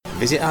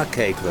Visit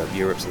Arcade Club,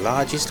 Europe's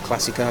largest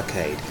classic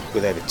arcade.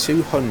 With over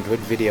 200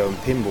 video and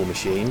pinball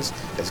machines,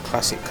 there's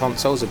classic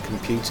consoles and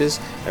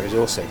computers. There is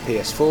also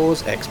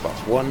PS4s,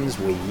 Xbox Ones,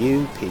 Wii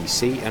U,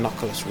 PC and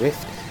Oculus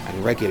Rift,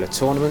 and regular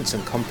tournaments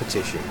and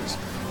competitions.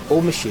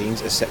 All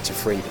machines are set to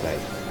free play.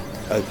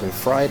 Open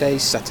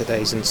Fridays,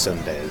 Saturdays and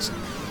Sundays.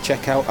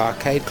 Check out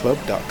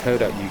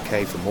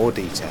arcadeclub.co.uk for more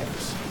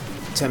details.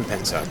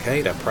 Tenpence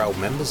Arcade are proud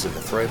members of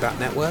the Throwback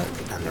Network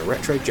and the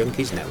Retro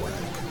Junkies Network.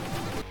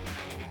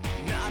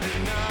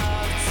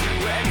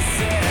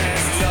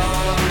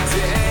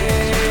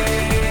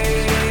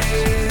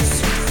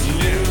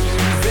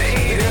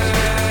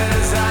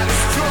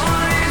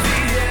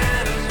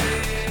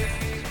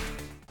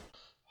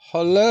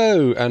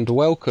 Hello and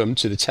welcome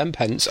to the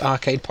Tenpence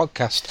Arcade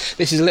Podcast.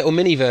 This is a little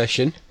mini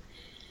version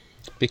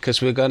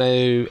because we're going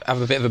to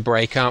have a bit of a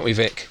break, aren't we,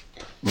 Vic?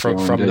 From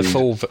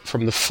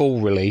the full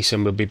release,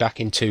 and we'll be back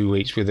in 2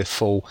 weeks with a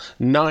full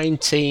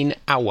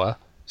 19-hour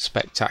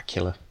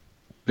spectacular.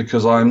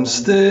 Because I'm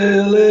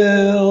still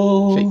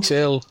ill. Vic's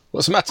ill.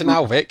 What's the matter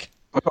now, Vic?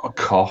 I've got a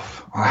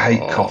cough. I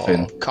hate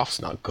coughing.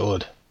 Cough's not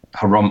good.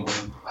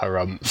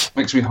 Harumph.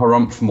 Makes me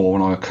harumph more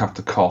when I have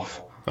to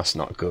cough. That's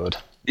not good.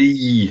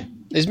 Eee.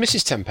 Has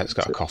Mrs. Tenpence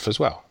got a cough as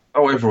well?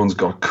 Oh, everyone's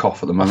got a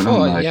cough at the moment,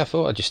 haven't they? Yeah, I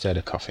thought I just heard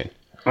her coughing.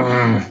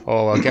 Oh,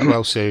 I'll get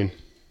well soon.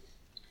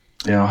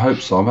 Yeah, I hope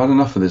so. I've had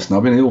enough of this now.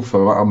 I've been ill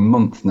for about a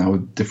month now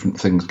with different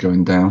things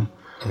going down.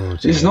 Oh,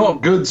 dear. It's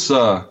not good,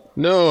 sir.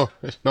 No,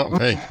 it's not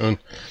very good.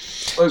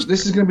 So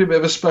this is going to be a bit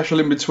of a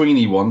special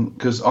in-betweeny one,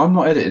 because I'm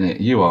not editing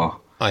it. You are.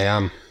 I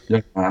am.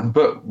 Yeah, man.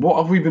 But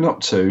what have we been up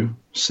to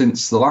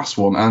since the last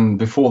one and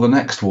before the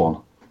next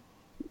one?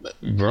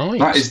 Right.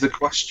 That is the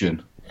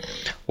question.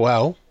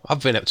 Well,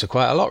 I've been up to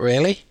quite a lot,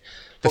 really.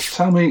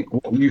 Tell me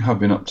what you have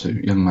been up to,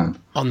 young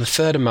man. On the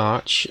 3rd of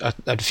March, I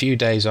had a few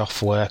days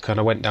off work and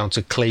I went down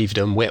to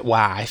Clevedon with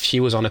wife. She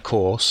was on a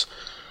course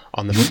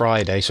on the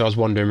Friday, so I was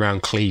wandering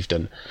around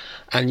Clevedon.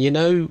 And you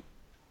know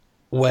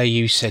where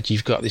you said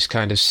you've got this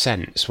kind of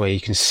sense, where you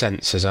can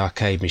sense as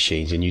arcade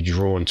machines and you're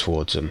drawn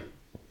towards them?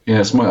 Yeah,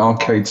 it's my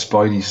arcade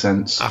spidey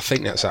sense. I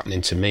think that's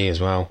happening to me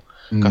as well.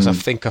 Because I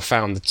think I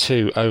found the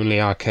two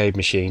only arcade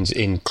machines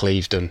in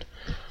Clevedon.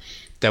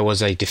 There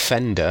was a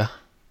Defender...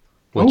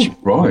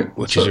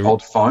 Which is an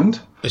odd find.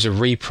 It's a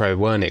repro,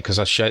 weren't it? Because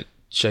I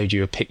showed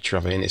you a picture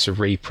of it, and it's a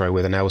repro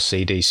with an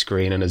LCD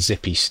screen and a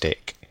zippy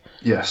stick.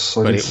 Yes,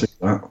 I did see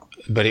that.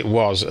 But it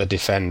was a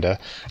Defender.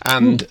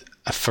 And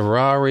a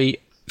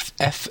Ferrari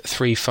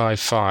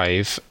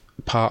F355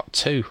 Part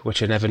 2,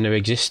 which I never knew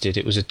existed.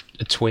 It was a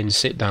twin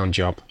sit-down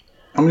job.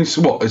 I mean, it's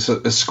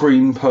a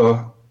screen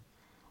per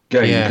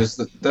game, because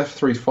the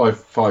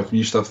F355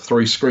 used to have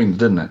 3 screens,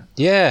 didn't it?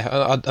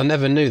 Yeah, I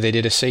never knew they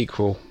did a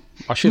sequel.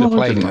 I should have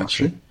played it,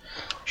 actually.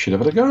 Should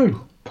have had a go.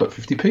 Put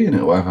 50p in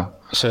it or whatever.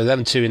 So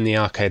them two in the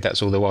arcade,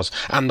 that's all there was.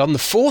 And on the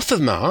 4th of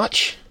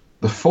March...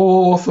 The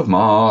 4th of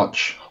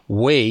March.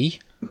 We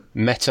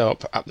met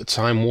up at the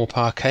Timewarp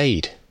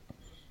arcade.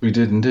 We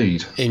did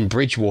indeed. In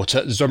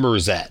Bridgewater,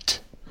 Somerset.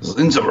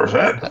 In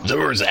Somerset.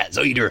 Somerset.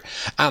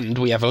 And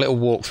we have a little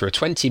walkthrough, a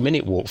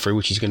 20-minute walkthrough,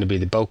 which is going to be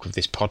the bulk of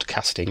this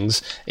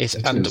podcastings.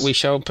 And we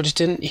shall put it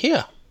in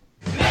here.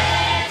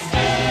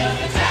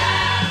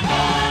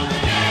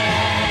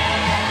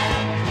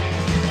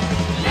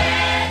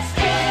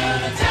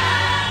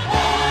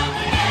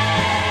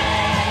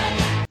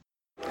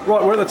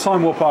 Right, we're at the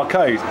Timewarp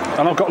arcade,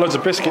 and I've got loads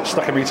of biscuits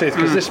stuck in my teeth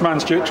because this man,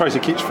 Stuart Tracy,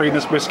 keeps feeding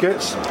us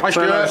biscuits. Hi,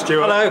 Stuart.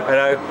 Hello.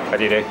 How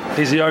do you do?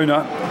 He's the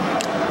owner.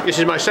 This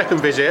is my second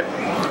visit.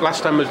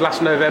 Last time was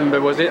last November,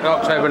 was it?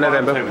 October,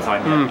 November. October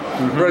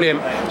time.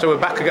 Brilliant. So we're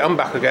back again. I'm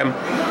back again.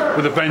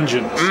 With a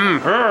vengeance.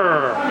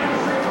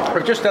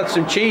 We've just had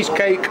some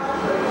cheesecake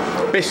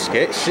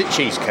biscuits. Is it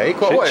cheesecake?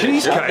 What is it?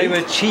 Cheesecake? They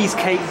were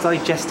cheesecake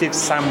digestive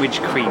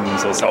sandwich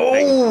creams or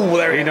something. Oh,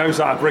 there He knows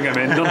how to bring them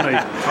in, doesn't he?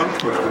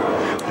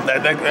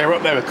 They're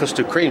up there with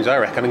custard creams, I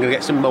reckon. I'm going to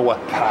get some more.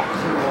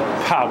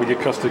 How with your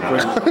custard cream?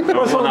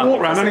 Let's have a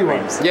walk round anyway.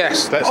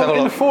 Yes, let's have a In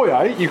the look.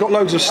 foyer, you've got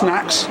loads of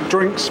snacks,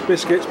 drinks,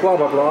 biscuits, blah,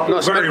 blah, blah.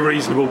 Not so Very many-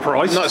 reasonable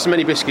price. Not so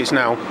many biscuits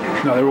now.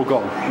 No, they're all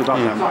gone. We've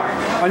done them.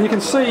 And you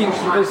can see,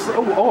 there's,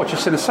 I've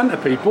just seen a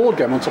centipede board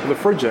game on top of the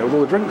fridge here with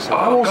all the drinks in.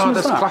 How Oh, awesome God,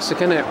 is that's that? classic,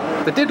 isn't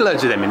it? They did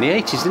loads of them in the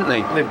 80s, didn't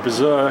they? They did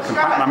Berserk and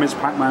Pac-Man, Ms.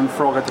 Pac-Man,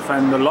 Frogger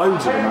Defender,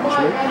 loads of them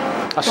actually.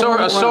 I saw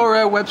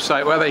a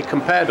website where they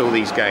compared all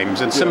these games,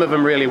 and some of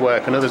them really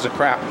work and others are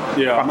crap.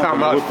 Yeah, I can't I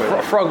remember. think they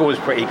would be. Frogger was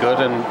pretty good,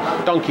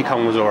 and Donkey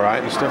Kong was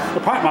alright and stuff. The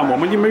Pac-Man one,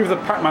 when you move the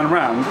Pac-Man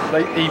round,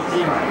 he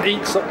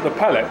eats up the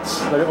pellets,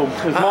 the little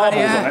there's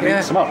marbles yeah, on it, and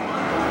eats them up.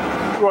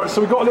 Right,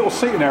 so we've got a little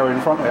seating area in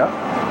front here.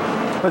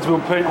 There's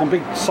people playing on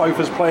big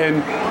sofas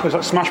playing, there's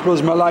like Smash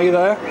Bros. Melee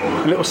there,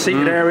 a little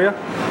seated area,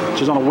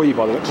 which is on a Wii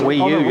by the looks of it. Wii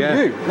U, Wii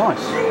yeah. U,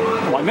 nice.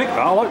 I like Nick that,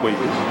 I like Wii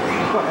U's.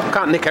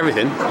 Can't nick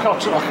everything. I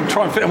can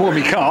try and fit them all in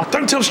my car.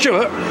 Don't tell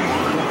Stuart.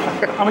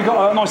 And we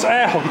got a nice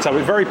air hockey table.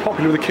 It's very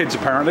popular with the kids,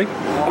 apparently.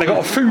 And they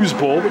got a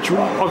foosball, which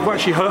I've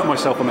actually hurt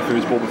myself on the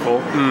foosball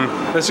before.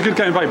 It's a good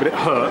game, babe, but it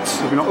hurts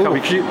if you're not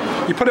coming.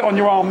 You put it on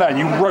your arm there and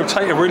you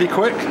rotate it really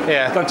quick.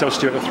 Yeah. Don't tell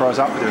Stuart to throw us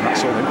out for doing that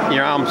sort of thing.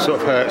 Your arm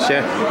sort of hurts,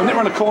 yeah. And then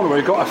around the corner,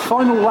 we've got a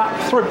final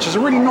lap 3, which is a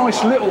really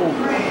nice little,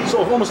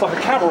 sort of almost like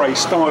a cabaret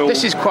style.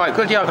 This is quite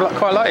good, yeah, I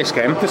quite like this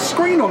game. The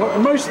screen on it,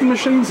 most of the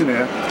machines in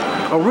here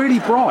are really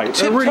bright.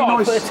 They're really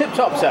nice.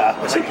 Tip-top, sir.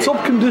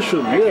 Tip-top condition,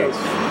 yes.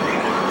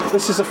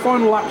 This is a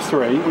final lap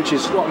 3, which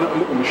is like a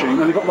little machine,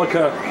 and they've got like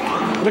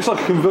it looks like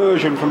a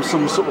conversion from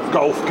some sort of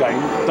golf game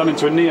done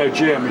into a Neo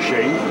Geo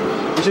machine.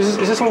 Which is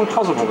this like a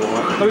puzzle ball?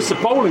 No, it's a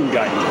bowling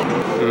game.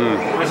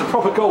 There's a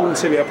proper golden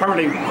TV,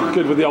 apparently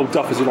good with the old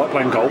duffers who like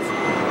playing golf.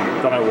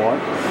 Don't know why.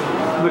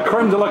 The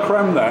creme de la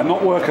creme there,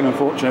 not working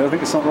unfortunately. I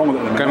think there's something wrong with it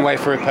at the minute. Going away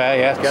for repair,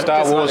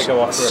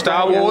 yeah.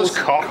 Star Wars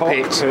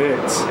cockpit.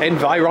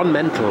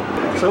 Environmental.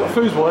 So what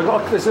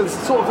foosball, there's a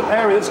sort of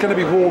area that's going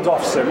to be walled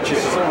off soon, which is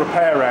a sort of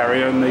repair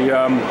area, and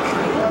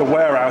the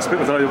warehouse bit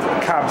with a load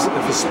of cabs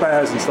for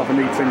spares and stuff and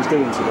need things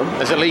doing to them.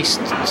 There's at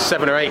least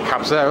 7 or 8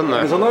 cabs there, aren't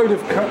there? There's a load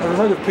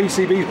of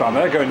PCBs down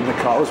there going in the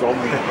car as well.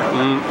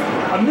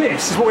 And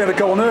this is what we had to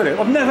go on earlier.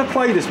 I've never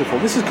played this before.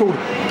 This is called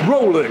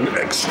Rolling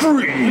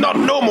Extreme. Not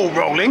normal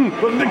rolling,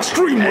 but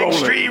extreme rolling.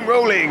 Extreme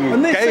rolling.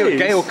 And this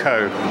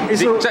Gailco.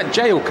 Is that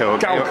Jailco?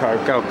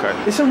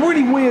 Galco. It's a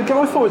really weird game.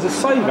 I thought it was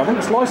a Sega. I think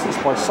it's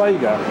licensed by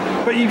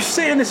Sega. But you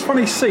sit in this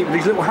funny seat with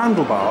these little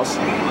handlebars,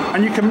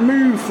 and you can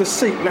move the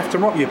seat left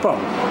and right with your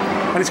bum.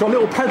 And it's got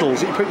little pedals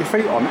that you put your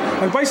feet on,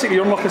 and basically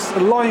you're on like a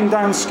lying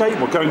down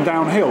skateboard going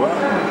downhill.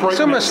 It's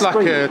almost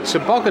like a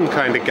toboggan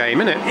kind of game,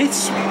 isn't it?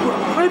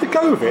 I had to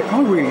go with it.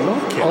 I really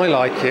like it. I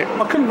like it.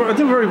 I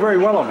did very, very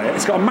well on it.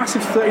 It's got a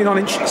massive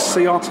 39-inch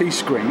CRT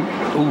screen,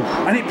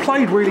 and it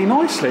played really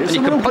nicely. It's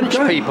and you can punch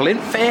people in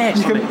face.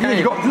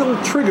 You've got little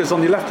triggers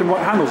on your left and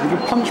right handles. You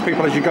can punch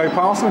people as you go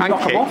past them and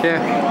knock them off.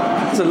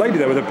 Yeah. There's a lady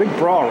there with a big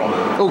bra on.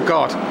 Oh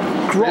God.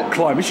 Rock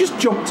climbing. She's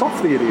just jumped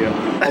off the idiot.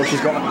 Oh,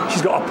 she's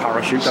got a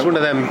parachute. She's one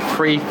of them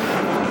free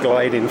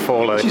gliding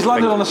fallers. She's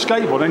landed on a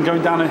skateboard and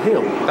going down a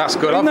hill. That's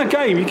good. In that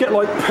game, you get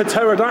like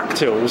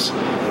pterodactyls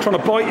trying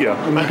to bite you,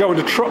 and you go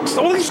into trucks.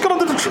 Oh, they just got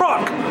onto the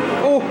truck.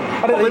 Oh,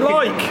 I don't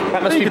like.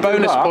 That must be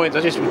bonus points. I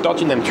just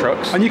dodging them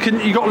trucks. And you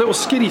got a little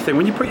skiddy thing.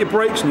 When you put your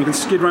brakes on, you can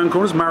skid around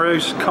corners,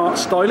 Mario's kart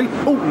styling.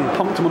 Oh, and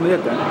pumped him on the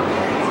head then.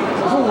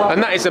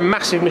 And that is a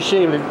massive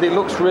machine. It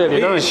looks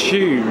really nice. It's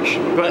huge,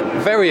 but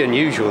very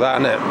unusual,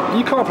 that, isn't it?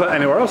 You can't play it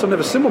anywhere else. I've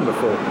never seen one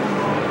before.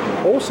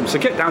 Awesome. So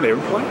get down here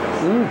and play.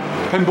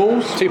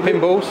 Pinballs. 2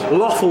 pinballs.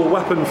 Lawful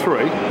Weapon 3.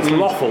 It's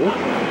lawful.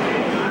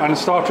 And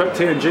Star Trek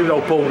TNG with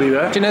old Baldy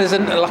there. Do you know there's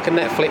like a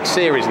Netflix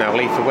series now,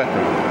 Lethal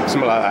Weapon?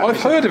 Something like that.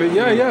 I've heard of it,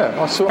 yeah.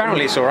 I saw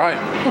Apparently it's alright.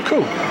 Oh,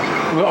 cool.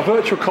 We've got a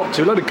Virtual Cop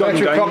 2, a load of gun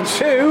Virtual games. Cop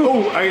 2?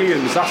 Oh,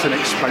 Aliens, that's an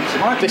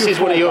expensive. This is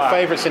one of your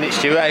favourites, isn't it,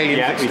 Stu?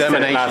 Aliens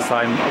Extermination. Last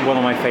time, one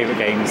of my favourite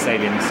games,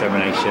 Alien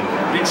Extermination.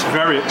 It's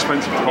very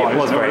expensive to buy. It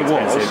was very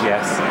expensive,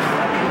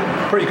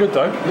 yes. Pretty good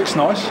though, looks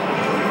nice.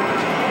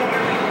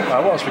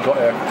 What else we got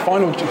here?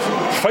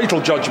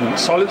 Fatal Judgment,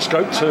 Silent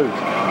Scope 2.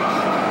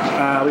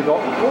 We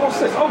got, what's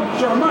this? Oh,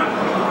 German.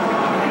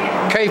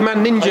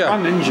 Caveman Ninja.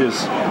 Caveman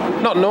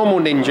Ninjas. Not normal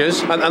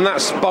ninjas, and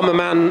that's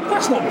Bomberman.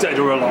 That's not Dead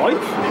or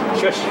Alive.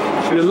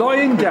 You're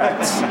lying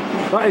dead.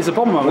 That is a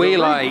Bomberman.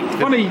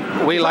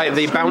 We like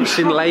the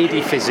bouncing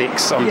lady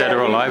physics on Dead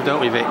or Alive,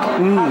 don't we, Vic?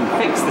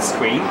 Fixed the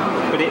screen,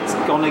 but it's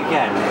gone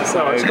again.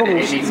 So it's gone all,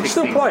 you can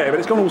still play it, but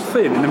it's gone all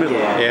thin in the middle.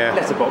 Yeah.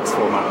 Letterbox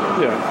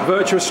format. Yeah.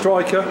 Virtua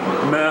Striker.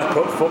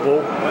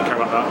 Football. Don't care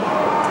about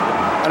that.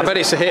 I bet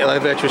it's a hit though,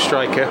 Virtua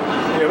Striker.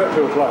 Yeah, let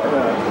people play it,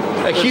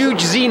 yeah. A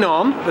huge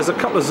Xenon. There's a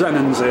couple of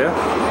Zenons here.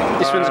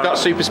 This one's got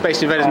Super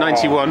Space Invaders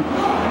 91.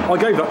 I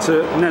gave that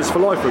to Nez for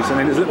life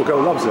recently, and his little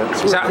girl loves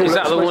it. Is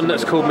that the one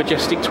that's called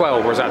Majestic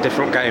 12, or is that a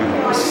different game?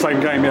 It's the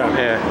same game, yeah.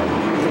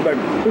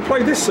 Yeah. We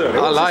played this earlier.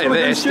 I like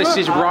this. This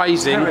is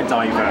Rising. Terror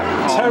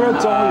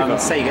Diver.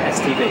 Sega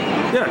STV.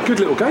 Yeah, good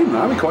little game,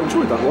 man. We quite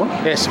enjoyed that one.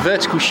 Yes,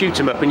 vertical shoot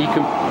 'em up, and you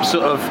can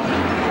sort of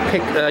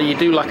pick. You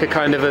do like a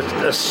kind of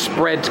a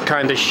spread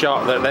kind of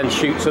shot that then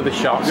shoots other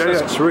shots. Yeah,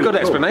 it's really good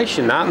cool.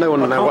 Explanation. That no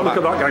one will know what that. I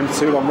can't look at that game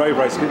too long. Rave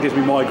Race, it gives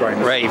me migraine.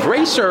 Rave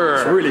Racer.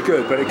 It's really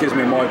good, but it gives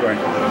me a migraine.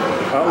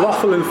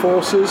 Lawful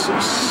Enforcers,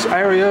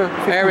 Area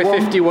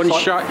 51,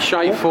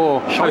 Shite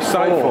 4. Shite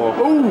 4.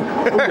 Ooh,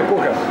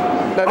 bugger.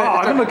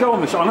 I'm going to go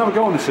on this. I'll never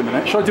go on this in a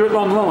minute. Should I do it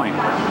online?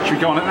 Should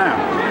we go on it now?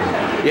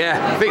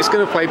 Yeah, Vic's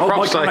going to play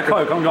Prop Cycle.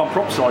 I'm going on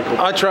Prop Cycle.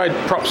 I tried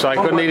Prop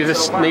Cycle and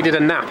needed a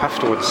nap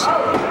afterwards.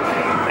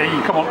 Hey,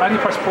 come on, only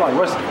press play.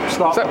 Where's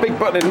start? It's that big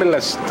button in the middle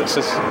that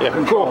says,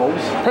 Controls.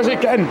 Press it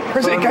again.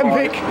 Press it again,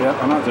 Vic.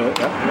 Yeah, and I'll do it.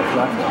 Yeah,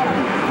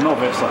 left.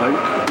 Novice, I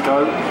hope.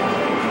 Go.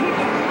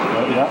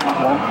 Yeah, that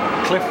one.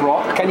 Cliff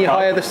Rock. Can you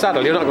hire the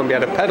saddle? You're not going to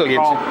be able to pedal.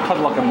 I'll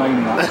pedal like a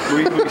maniac.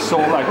 we saw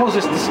like, what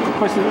is this?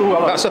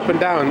 That's up and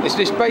down. It's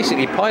just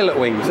basically pilot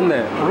wings, isn't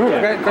it? Really?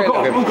 Great, I've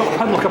got to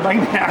pedal like a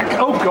maniac.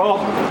 Oh God.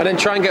 And then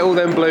try and get all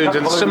them balloons,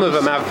 and some of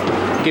them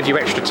give you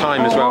extra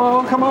time as well.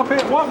 Oh, come up here.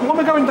 What am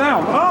I going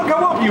down? Oh, go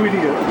up, you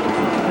idiot.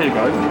 There you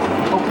go.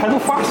 Oh, pedal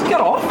fast. Get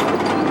off.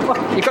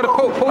 You've got to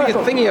pull your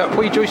thingy up,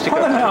 pull your joystick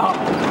Pull it up. up.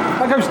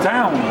 That goes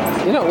down.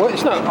 You know what?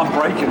 It's not. I'm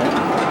breaking it.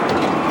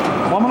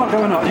 Why am I not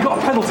going up? You've got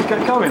a pedal to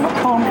get going. I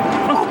can't.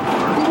 Oh,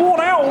 I'm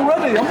worn out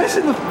already. I'm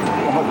missing the.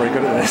 I'm not very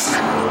good at this.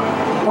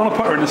 I want to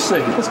put her in the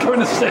sea. Let's go in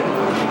the sea.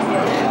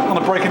 I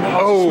want to break it.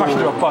 Oh. Smash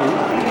into a boat.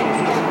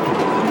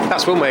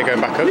 That's one way of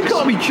going back up. You've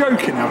got to be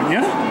joking, haven't you?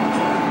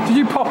 Did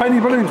you pop any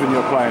balloons when you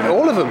were playing it?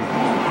 All of them.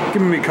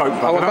 Give me Coke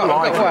back. Oh, I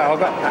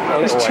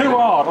got it's too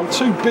hard. I'm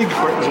too big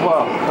for it as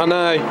well. I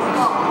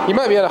know. You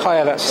might be able to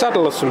hire that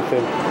saddle or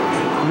something.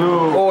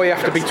 No. Or you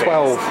have to be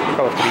 12. You've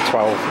got to be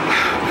 12.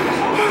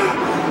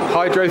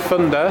 Hydro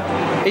Thunder.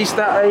 Is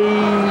that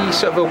a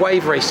sort of a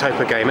wave race type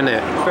of game, isn't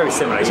it? Very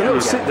similar. It's a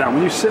little sit down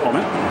when you sit on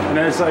it. And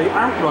there's a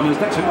Outrunners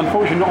next to it.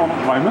 Unfortunately not on at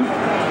the moment.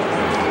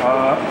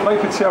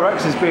 Vapor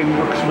TRX is being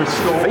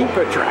restored.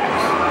 Vapor Track.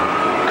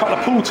 Couple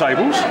of pool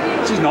tables,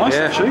 which is nice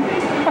actually.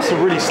 That's a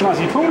really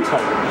snazzy pool table. Look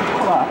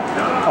at that.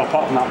 Oh,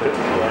 apart from that bit.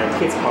 Yeah,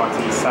 kids'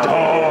 parties.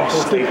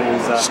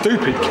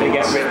 Stupid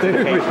kids.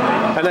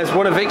 And there's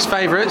one of Vic's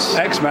favourites.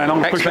 X-Men, I'm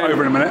going to push it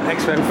over in a minute.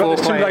 X-Men We've got 4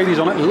 there's two ladies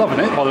on it, loving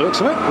it by the looks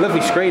of it.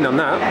 Lovely screen on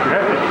that.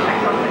 Yeah.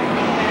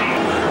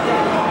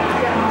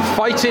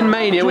 Fighting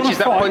Mania, which is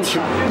that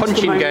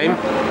punching game.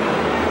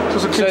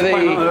 So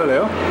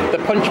the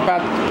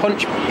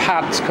punch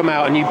pads come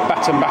out and you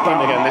bat them back in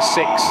again. There's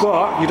 6.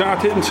 But you don't have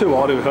to hit them too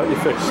hard, it'll hurt your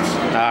fists.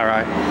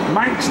 Alright.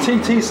 Manx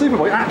TT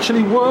Superboy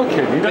actually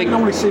working. You don't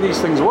normally see these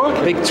things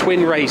working. Big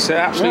twin racer,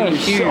 absolutely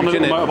huge, on the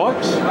isn't it?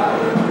 Motorbikes.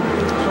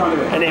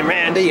 And then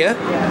round here.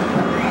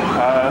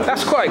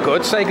 That's quite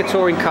good, Sega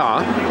Touring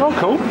Car. Oh,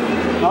 cool.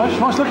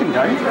 Nice looking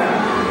game.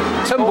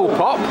 Tumble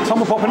Pop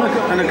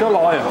and a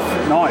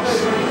Goliath.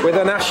 Nice. With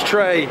an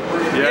ashtray.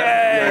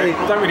 Yay!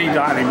 Don't really need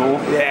that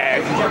anymore. Yeah.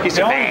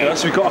 Behind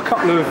us, we've got a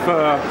couple of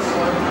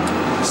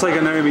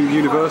Sega Naomi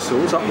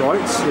Universals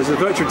uprights. There's a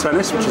Virtua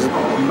Tennis, which is a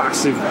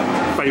massive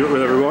favourite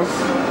with everyone.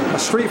 A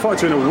Street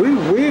Fighter in a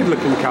weird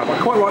looking cab. I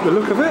quite like the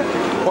look of it.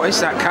 What is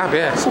that cab?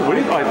 Yeah. It's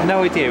weird. I have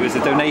no idea. It was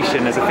a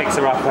donation as a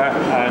fixer-upper,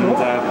 and I don't know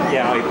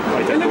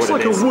what it is. It looks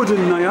like a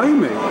wooden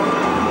Naomi.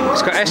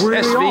 It's got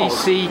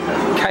SVC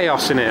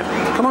Chaos in it.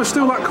 Can I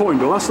steal that coin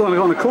door? That's the only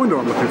kind of coin door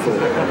I'm looking for.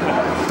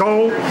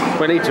 Doll.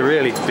 We need to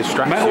really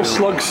distract Metal you.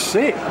 Slug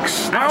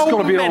 6.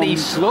 How many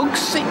slugs?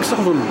 6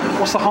 of them.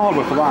 What's the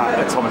hardware for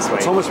that? Thomas Wayne.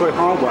 Thomas Wayne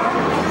hardware.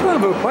 I've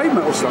never played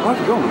Metal Slug. I've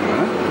forgotten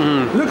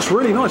it. It looks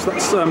really nice.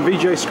 That's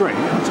VJ screen.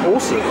 It's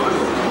awesome.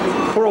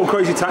 Poor old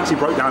Crazy Taxi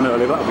broke down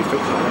earlier. That'll be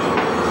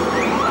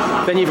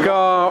fixed. Then you've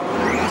got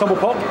Tumble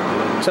Pop.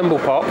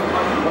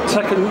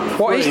 Tekken.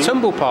 What is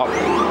Tumble Pop?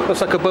 Looks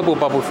like a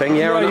bubble thing.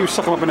 Yeah. You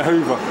suck them up in a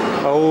Hoover.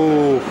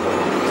 Oh.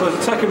 So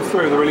there's a Tekken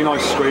 3 with a really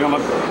nice screen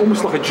on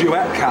almost like a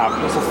duet cab.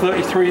 There's a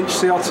 33-inch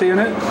CRT in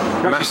it.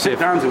 You actually sit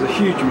down to it. It's a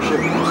huge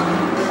machine.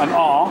 An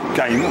R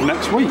game of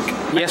next week.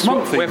 Yes,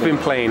 we've been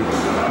playing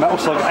Metal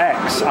Slug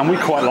X, and we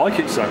quite like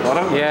it so far,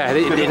 don't we? Yeah, it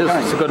is.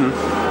 It's a good one.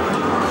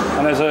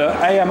 And there's a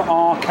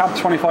AMR cab,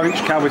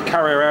 25-inch cab with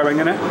carrier airing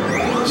in it.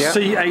 Yep.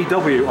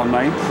 CAW on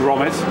name,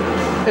 ROM is.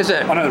 Is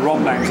it? I know the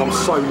ROM names, I'm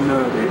so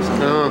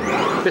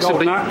nerdy. This will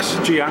be Axe,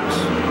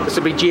 GAX. This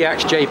will be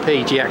GX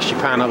JP, GX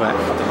Japan, I bet.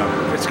 I don't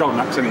know. It's Golden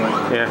Axe anyway.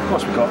 Yeah.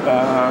 What else we got?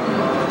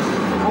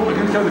 We're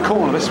going to go in the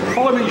corner.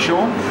 Follow me,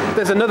 Sean.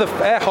 There's another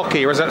air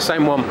hockey, or is that the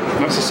same one?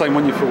 That's the same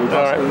one you forward.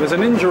 All right. There's a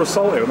Ninja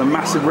Assault here with a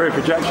massive rear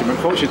projection, but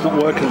unfortunately it's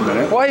not working at the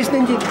minute. Why has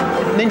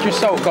Ninja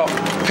Assault got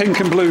Pink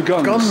and blue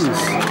guns?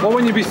 Well,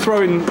 when you be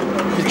throwing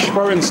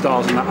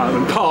stars and that,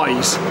 and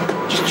pies.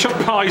 Just chuck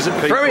pies at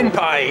people. Throwing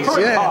pies,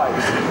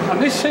 Pies.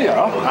 And this here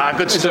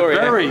good story, is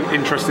a very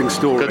interesting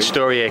story. Good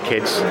story here,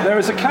 kids. There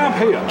is a cab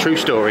here. True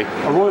story.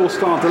 A Royal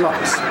Star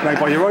Deluxe made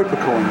by Europa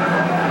Coin.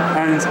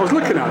 And I was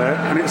looking at it,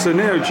 and it's a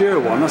Neo Geo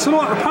one. I said, the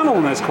panel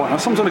on there's quite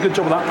nice. Someone's done a good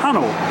job of that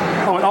panel.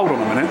 I went, hold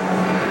on a minute.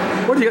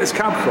 Where did you get this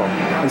cab from?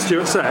 And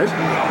Stuart said,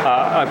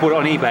 I bought it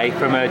on eBay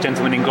from a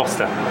gentleman in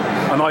Gloucester.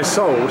 And I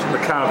sold the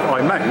cab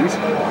I made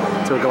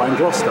to a guy in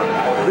Gloucester.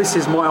 This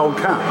is my old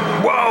cab.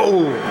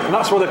 Whoa! And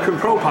that's why the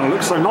control panel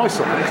looks so nice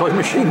on it, because I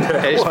machined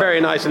it. It's very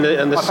nice, and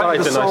the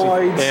sides are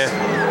nice.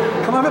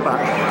 Yeah. Can I have it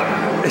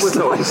back? It's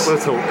nice. We'll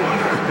talk.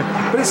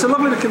 But it's a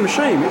lovely looking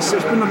machine. It's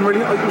been done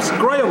really. It was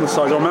grey on the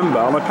sides, I remember,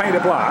 and I painted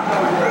it black,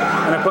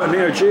 and I put a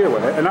Neo Geo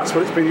in it, and that's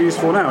what it's been used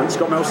for now. It's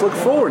got Metal Slug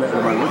 4 in it at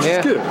the moment, which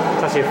is good.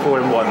 It's actually a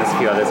 4-in-1. There's a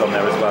few others on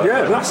there as well.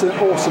 Yeah, that's an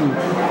awesome,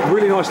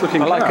 really nice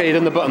looking. I like how you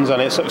done the buttons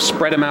on it. Sort of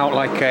spread them out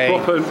like a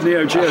proper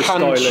Neo Geo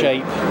hand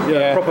shape.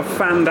 Yeah, proper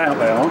fanned out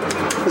they are.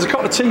 There's a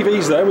couple of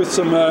TVs there with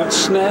some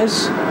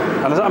SNES.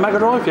 And is that a Mega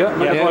Drive? Yeah,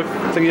 Mega Drive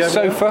thingy.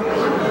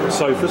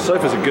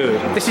 Sofas are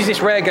good. This is this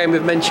rare game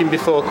we've mentioned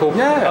before called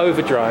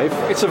Overdrive.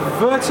 It's a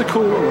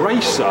vertical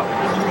racer.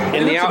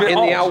 In the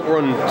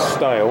Outrun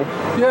style.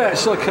 Yeah,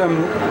 it's like a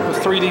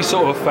 3D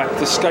sort of effect,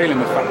 a scaling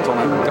effect on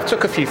it. I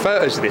took a few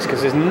photos of this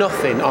because there's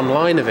nothing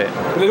online of it.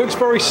 But it looks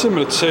very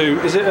similar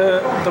to, is it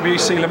a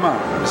WEC Le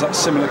Mans? Is that a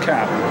similar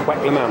cab?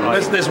 WEC Le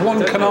Mans. There's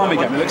one Konami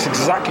game that looks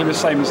exactly the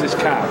same as this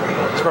cab.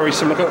 It's very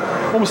similar,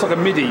 almost like a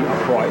MIDI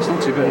upright. It's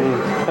not too big.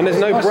 And there's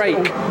no brakes.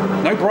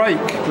 brake. No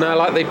brake. No,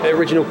 like the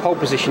original pole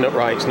position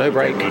uprights, no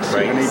brake. You need No,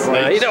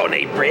 brakes. you don't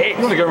need brake.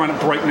 You want to go around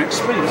at breakneck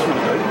speed, that's what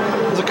you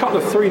do. There's a couple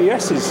of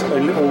 3DSs, a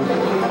little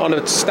On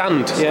a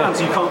stand, yeah.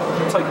 so you can't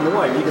take them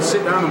away. You can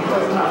sit down and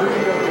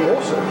play.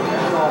 Awesome.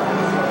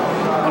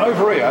 And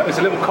over here, there's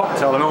a little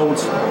cocktail, an old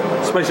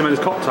Space Invaders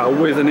cocktail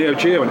with a Neo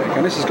Geo in it.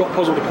 And this has got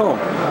Puzzle to Pong,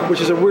 which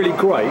is a really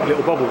great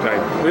little bubble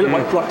game. They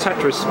look like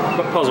Tetris,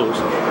 but puzzles.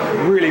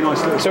 Really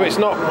nice little. So it's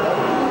not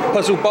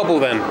Puzzle Bubble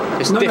then?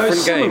 It's a different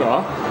it's game. similar,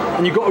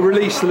 and you've got to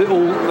release the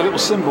little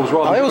symbols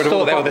rather than I always put it thought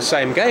all they were the bubbles.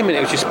 same game and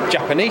it was just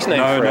Japanese name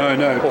for it.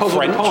 No. Or Puzzle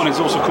French. to Pong is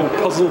also called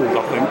Puzzled,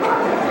 I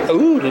think.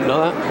 Ooh, didn't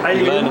know that.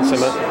 Learning Aliens,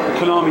 something. a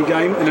Konami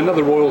game, in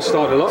another Royal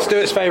Star Deluxe.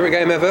 Stuart's favourite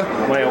game ever?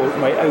 My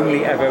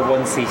only ever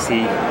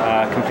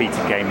 1cc completed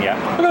game yet.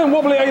 Look at them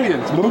wobbly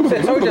aliens.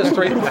 It's only just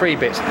three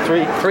bits.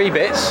 Three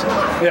bits?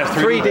 Yeah,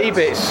 3D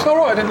bits. Oh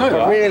right, I didn't know I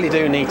that. really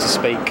do need to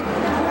speak.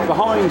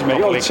 Behind me,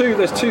 Properly.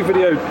 there's two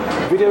video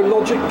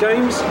logic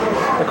games.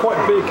 They're quite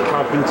big,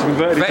 have been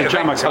converted into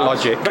JAMA Vector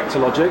cards. Logic. Vector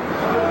Logic.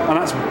 And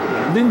that's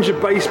Ninja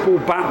Baseball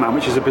Batman,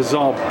 which is a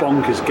bizarre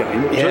bonkers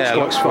game. Which Yeah, it quite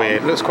looks fun.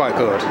 weird. Looks quite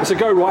good. It's a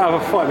go right out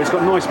of a fight, but it's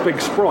got nice big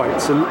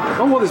sprites. And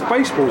oh, well, there's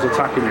baseballs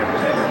attacking you.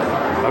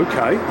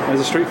 Okay,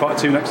 there's a Street Fighter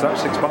 2 next to that,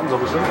 6 buttons,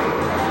 obviously.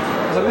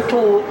 There's a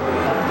little.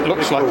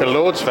 Looks like a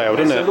Lord's Veil,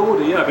 doesn't It's it? a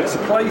Lordy, yeah, but it's a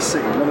play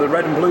scene. One of the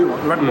red and blue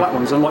ones, the red and black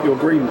ones, unlike your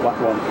green and black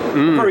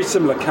one. Very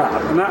similar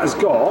cab, and that has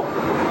got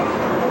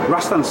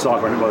Rastan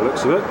Saga in it by the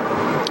looks of it.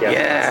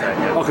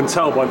 Yeah. I can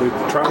tell by the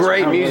tracks.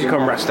 Great music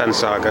on Rastan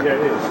Saga. Yeah,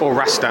 it is. Or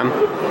Rastan.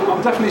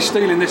 I'm definitely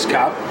stealing this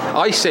cab.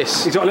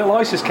 ISIS. He's got a little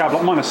ISIS cab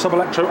like mine, a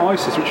Sub-Electro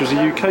ISIS, which was a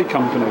UK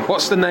company.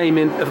 What's the name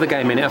of the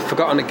game in it? I've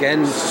forgotten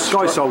again.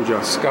 Sky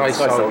Soldier. Sky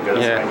Soldier, Soldier.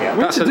 that's Yeah. right,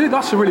 yeah.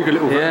 That's a really good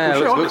little Yeah,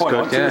 vehicle. I looks quite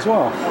good, liked it yeah. as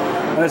well.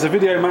 And there's a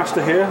video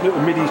master here, little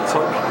MIDI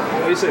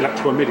type. It's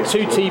electrical MIDI.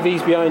 2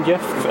 TVs behind you.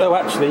 Oh,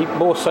 actually,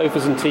 more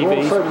sofas and TVs.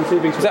 More sofas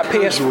and TVs Is that for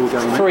casual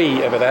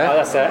PS3 over Oh, there?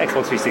 that's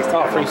Xbox 360.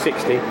 Oh,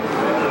 360.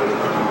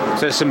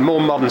 So there's some more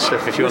modern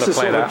stuff if you want This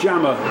to is play sort of a that.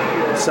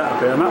 jammer setup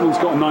here, and that one's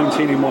got a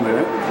 19-in-1 in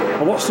it.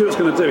 And what Stuart's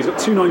going to do, he's got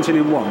two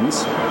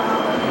 19-in-1s.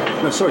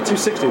 No, sorry, two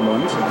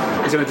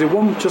 16-in-1s. He's going to do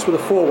one just with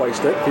a 4-way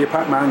stick for your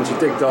Pac-Mans, your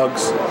Dig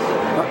Dugs,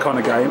 that kind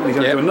of game. And he's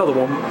going to do another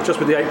one just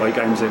with the 8-way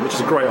games in, which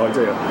is a great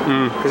idea.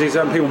 Because he's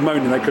had people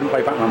moaning they couldn't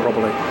play Pac-Man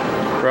properly.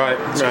 Right,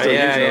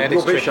 yeah, it's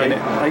Rubbish tricky, isn't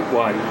it?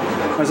 8-way.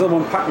 There's another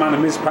one, Pac-Man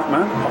and Ms.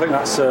 Pac-Man. I think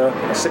that's a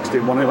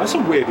 16-in-1 anyway. That's a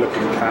weird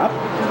looking cab.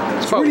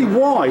 It's really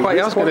wide. Quite, I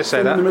It's was going to quite say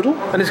thin that. in the middle.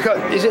 And it's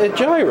got, is it a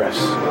gyrus?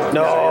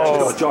 No.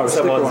 It's got a gyro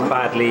sticker Someone's on it.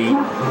 badly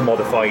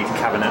modified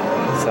cabinet.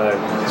 So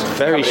It's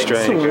very It's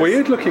strange. a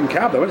weird looking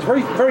cab though. It's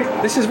very.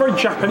 This is very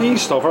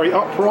Japanese style, very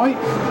upright.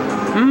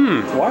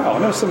 Wow,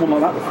 I've never seen one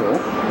like that before.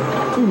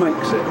 Who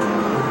makes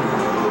it?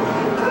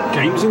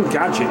 Games and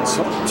Gadgets,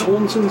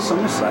 Taunton,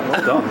 Somerset.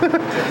 Well done.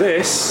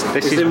 This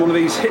is in one of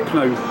these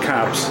Hypno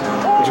cabs.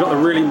 It's got the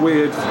really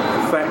weird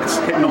effects,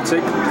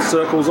 hypnotic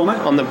circles on it.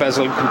 On the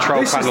bezel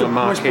control This is panel the and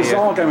most marquee.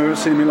 bizarre game I've ever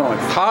seen in my life.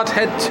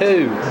 Hardhead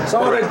 2. It's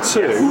Hardhead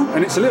 2,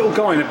 and it's a little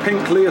guy in a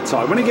pink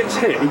leotard. When he gets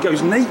hit, he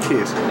goes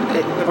naked. When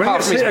he Apart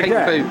gets from his hit pink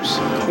again, boots.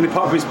 in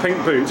part of his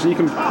pink boots, and you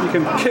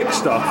can kick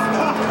stuff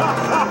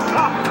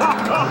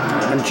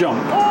and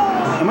jump.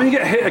 And when you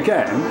get hit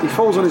again, he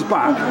falls on his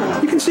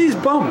back. You can see his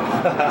bum.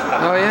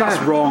 Oh, yeah.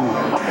 That's wrong.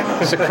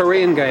 It's a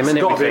Korean game, isn't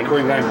It's it? got to be a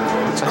Korean game.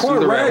 It's quite a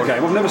the rare rare one.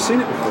 game. I've never seen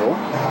it before.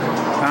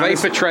 And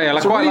Vapor Trail. I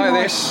it's a quite really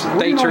like nice- this.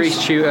 really Data nice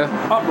East shooter.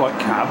 upright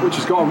cab, which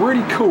has got a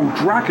really cool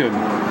dragon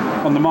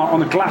on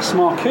the glass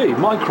marquee,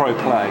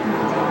 microplay.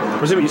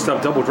 Presumably it used to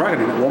have double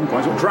dragon in it at one point.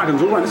 It's got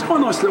dragons all around. It's quite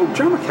a nice little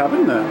jammer cab,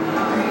 isn't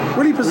it?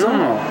 Really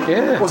bizarre.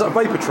 yeah. Was that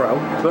Vapor Trail?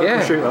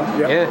 Vertical shooter.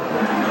 Yeah.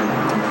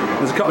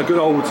 There's a couple of good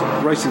old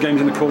racing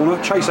games in the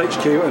corner. Chase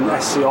HQ and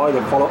SCI,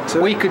 the follow-up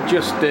to. We could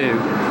just do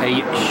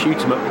a shoot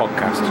 'em up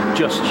podcast.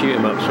 Just shoot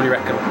 'em ups. What do you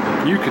reckon?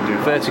 You could do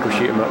that. Vertical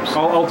shoot 'em ups.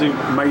 I'll do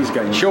maze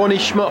games. Shawnee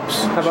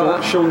Shmups. How about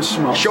that? Sean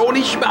Schmupp.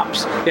 Shawnee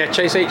Shmups. Yeah,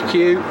 Chase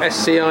HQ,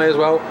 SCI as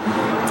well.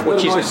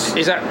 Which nice-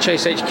 is that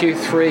Chase HQ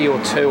 3 or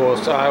 2 or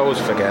I always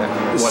forget.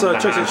 It's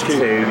Chase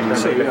HQ.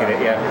 Look at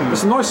it, yeah.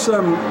 There's some nice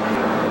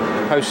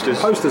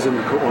Posters. in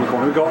the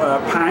corner. We've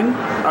got Pang,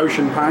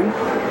 Ocean Pang,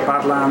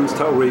 Badlands,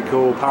 Total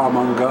Recall,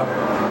 Powermonger,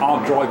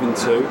 Art Driving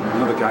 2,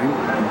 another game.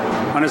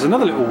 And there's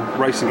another little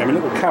racing game, a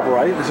little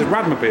cabaret. This is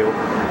Radmobile.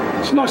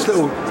 It's a nice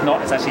little.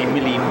 It's actually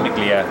Milli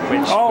Miglia,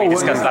 which Oh, we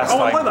discussed yeah. last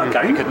Oh, I time. like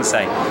that game. We couldn't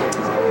say.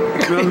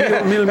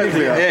 Mil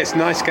Miglia. Yeah, it's a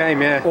nice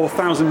game, yeah. Or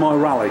 1,000 Mile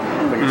Rally,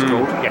 I think it's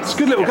called. Yes. It's a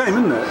good little Yes. game,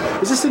 isn't it?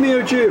 Is this the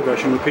Neo Geo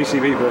version or the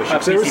PCB version?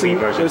 'Cause PCB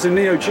version. There's a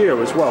Neo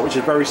Geo as well, which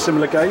is a very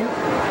similar game.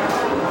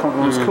 I can't remember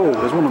what it's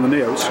called. There's one on the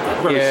Neo. It's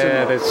very Yeah,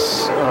 similar.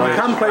 there's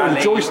You can play with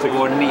a joystick.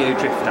 Or Neo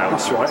Drift Out.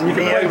 That's right. And you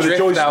can play with a Drift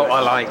joystick. Out.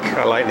 I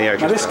like Neo Now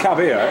Drift this cab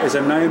here is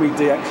a Naomi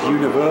DX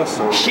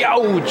Universal.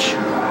 Huge.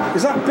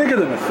 Is that bigger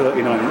than a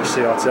 39-inch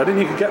CRT? I didn't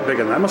think you could get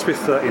bigger than that. It must be a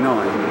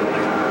 39.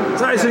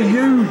 That is a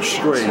huge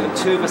screen.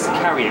 Two of us to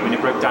carry it when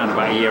it broke down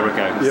about a year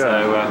ago. Yeah.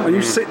 So, and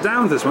you sit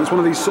down to this one. It's one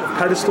of these sort of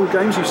pedestal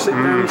games you sit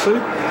down to.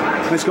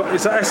 And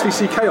it's that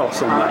SVC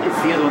Chaos on that.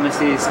 It's the other one.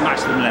 This is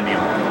Match of the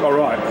Millennium. All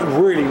right,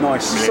 really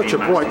nice. Such a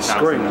bright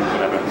screen.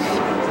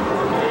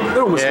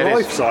 They're almost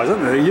life-size,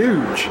 aren't they? They're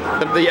huge.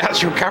 The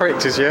actual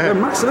characters, yeah. They're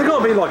massive. They've got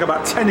to be like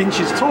about 10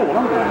 inches tall,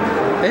 haven't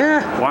they?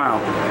 Yeah. Wow.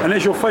 And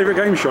there's your favourite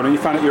game, Sean, and you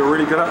found out you were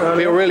really good at it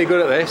earlier? We were really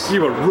good at this.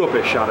 You were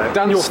rubbish at it.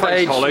 Dance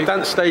stage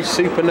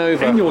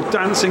Supernova. In your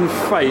dancing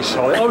face,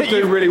 Holly. I was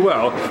doing really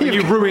well, but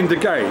you ruined the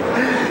game.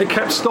 It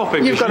kept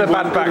stopping. You've got a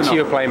bad back, so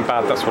you were playing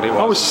bad, that's what it was.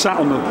 I was sat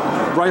on the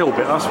rail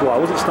bit, that's why. I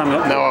wasn't standing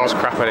up. No, I was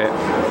crap at it.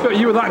 But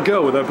you were that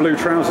girl with her blue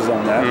trousers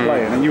on there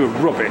playing, and you were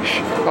rubbish.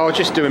 I was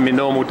just doing my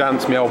normal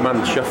dance, my old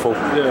man shuffle.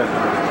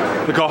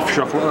 Yeah. The golf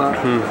shuffle like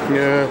that.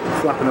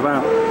 Yeah. Flapping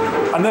about.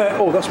 And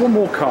there, that's one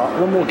more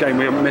game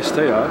we haven't missed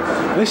here.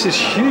 And this is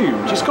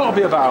huge. It's got to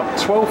be about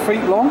 12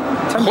 feet long,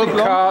 10 Club feet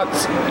long.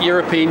 Kart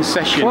European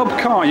Session. Club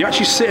car. You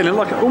actually sit in it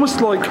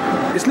almost like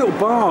it's little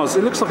bars.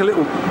 It looks like a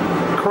little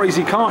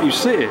crazy cart you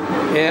sit in.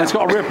 Yeah. And it's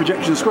got a rear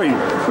projection screen,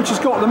 which has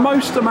got the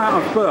most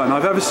amount of burn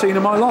I've ever seen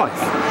in my life.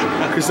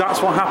 Because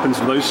that's what happens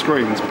with those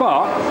screens.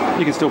 But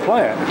you can still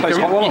play it.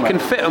 You can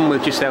fit them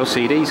with just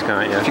LCDs,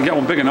 can't you? You can get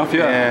one big enough,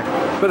 yeah.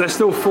 But they're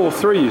still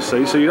 4:3, you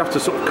see, so you'd have to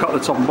sort of cut the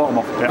top and bottom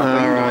off a bit.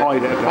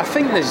 Hide it a bit. I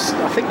think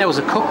there was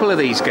a couple of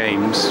these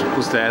games.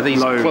 Was there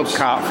these Loads. club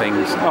kart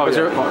things? Oh,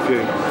 yeah, quite a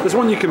few. There's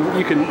one you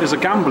can. There's a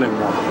gambling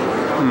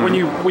one. When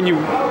you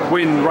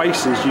win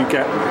races, you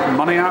get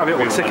money out of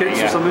it, or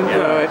tickets or something.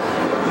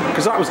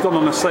 Because that was done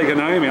on a Sega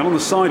Naomi, and on the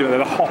side of it, they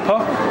had a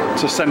hopper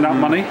to send out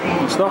money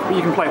and stuff. But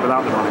you can play it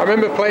without the money. I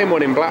remember playing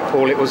one in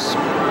Blackpool. It was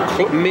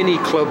mini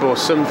club or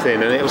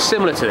something, and it was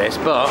similar to this,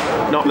 but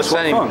not the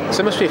same. Fun. So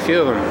there must be a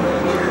few of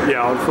them.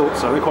 Yeah, I thought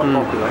so. They're quite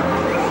popular.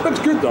 Looks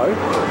good though.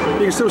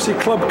 You can still see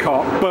Club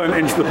Kart burnt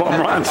into the bottom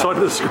right hand side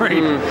of the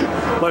screen.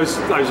 Those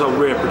are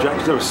rear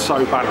projectors. They were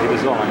so badly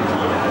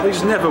designed. They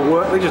just never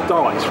work. They just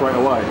die straight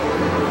away.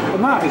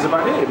 And that is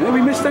about it. Have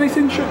we missed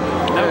anything? No,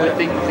 I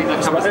think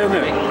that's about it, isn't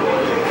it?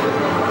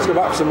 Let's go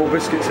back for some more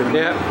biscuits in.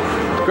 Yeah.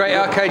 Great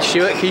arcade,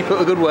 Stuart. Keep up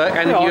the good work.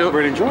 And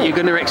really enjoy it. You're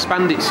going to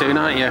expand it soon,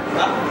 aren't you?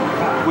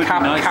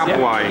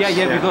 Cab-wise.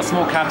 Yeah, we've got some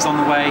more cabs on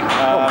the way.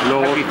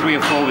 Hopefully 3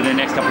 or 4 within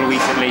the next couple of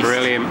weeks at least.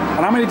 Brilliant.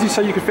 And how many did you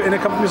say you could fit in a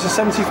company? Was it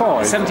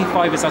 75?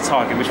 75 is our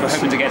target, which we're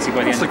hoping to get to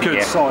by the end of the year.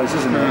 That's a good size,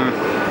 isn't it?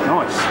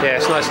 Nice. Yeah,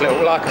 it's a nice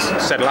little, like I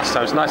said last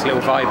time, it's a nice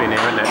little vibe in here,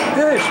 isn't it?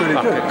 Yeah, it's really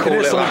good. Cool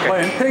There's someone little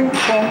playing ping,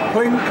 pong,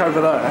 plink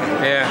over there.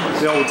 Yeah.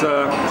 The old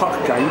puck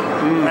game,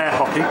 air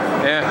hockey.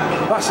 Yeah.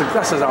 That's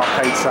an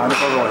arcade sound, if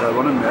I heard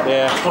one, isn't it?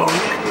 Yeah.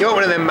 You want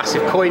one of them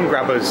massive coin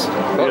grabbers.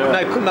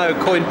 No,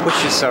 coin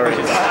pushers, sorry.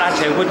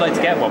 Actually, I would like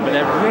to get one, but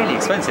they're really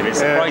expensive. It's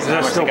surprising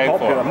how much still they go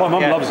popular. for. My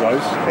mum loves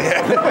those.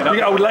 You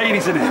get old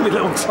ladies in it with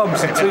little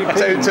tubs of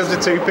 2p. Tubs of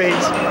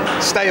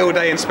 2p. Stay all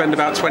day and spend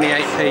about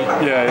 28p.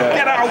 Yeah.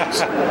 Get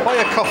out! Buy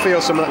a coffee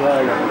or something.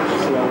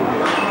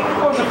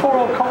 Oh, it's a poor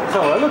old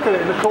cocktail. Look at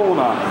it in the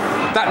corner.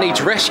 That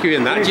needs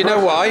rescuing, that. Do you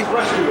know why?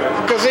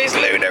 Because it's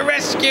Lunar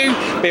Rescue.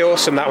 Be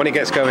awesome, that, when it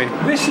gets going.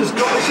 This is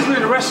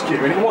Lunar Rescue,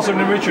 and it was an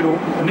original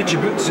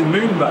Nichibutsu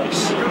moon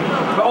base.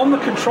 But on the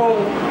control,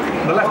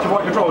 the left and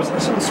right controls,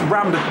 someone's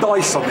rammed a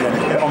dice on the end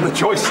of it, on the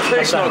joystick.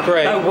 That's not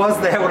great. That was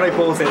there when I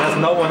bought it. That's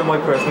not one of my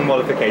personal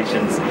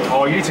modifications.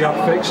 Oh, you need to have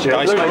it fixed, yeah.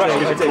 Lunar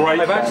Rescue is a great.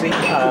 I've actually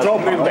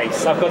moon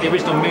base. I've got the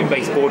original moon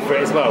base board for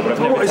it as well, but I've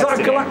never Is that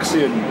a tested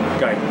it. Galaxian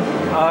game?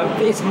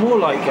 It's more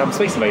like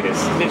Space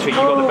Invaders. Literally, you've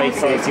got the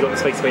bases, you've got the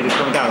Space Invaders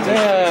coming down. So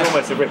it's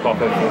almost a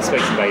rip-off of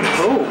Space Invaders.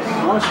 Oh,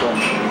 nice one.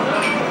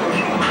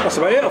 That's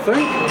about it, I think.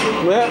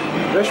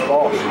 Yeah. Bish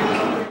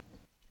bosh.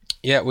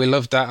 Yeah, we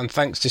loved that, and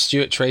thanks to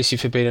Stuart Tracy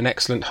for being an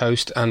excellent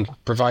host and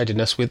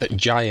providing us with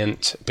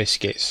giant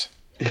biscuits.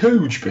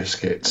 Huge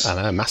biscuits.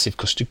 I know, massive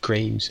custard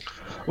creams.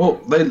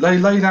 Well, they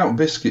laid out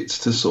biscuits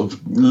to sort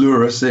of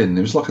lure us in.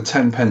 It was like a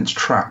 10p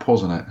trap,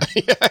 wasn't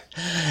it?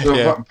 There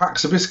were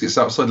packs of biscuits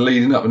outside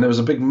leading up, and there was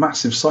a big,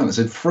 massive sign that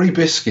said "free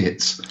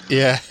biscuits."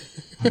 Yeah.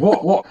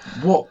 What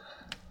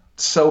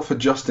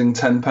self-adjusting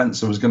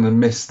 10p was going to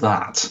miss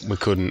that? We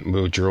couldn't.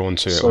 We were drawn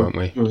to it, weren't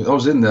we? I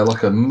was in there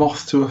like a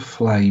moth to a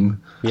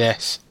flame.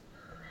 Yes.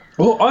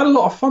 Well, I had a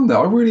lot of fun there.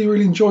 I really,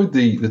 really enjoyed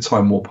the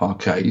Timewarp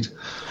arcade.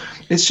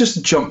 It's just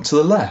a jump to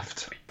the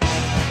left.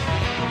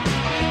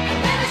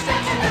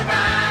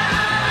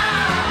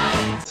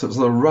 So it was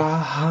the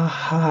right.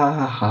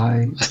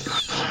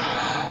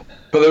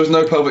 But there was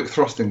no pelvic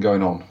thrusting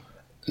going on.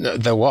 No,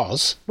 there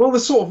was. Well, there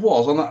sort of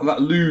was on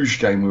that luge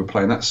game we were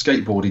playing, that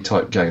skateboardy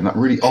type game, that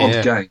really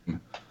odd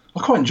game. I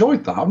quite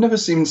enjoyed that. I've never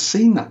even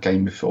seen that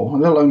game before,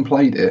 let alone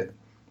played it.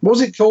 What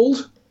was it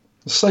called?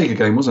 A Sega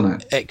game,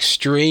 wasn't it?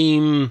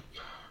 Extreme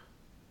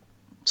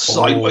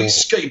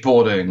Sideways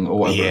skateboarding or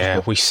whatever.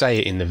 Yeah, we say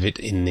it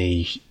in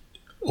the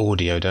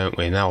audio, don't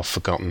we? Now I've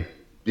forgotten.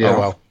 Yeah, oh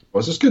well.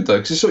 Well, it's good though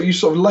because you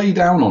sort of lay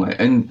down on it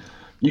and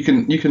you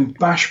can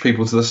bash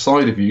people to the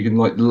side of you. You can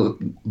like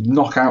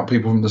knock out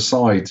people from the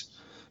side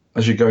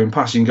as you're going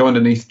past. You can go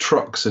underneath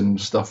trucks and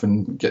stuff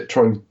and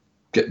try and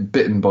get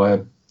bitten by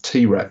a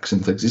T-Rex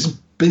and things. It's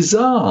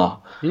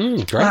bizarre.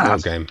 Great little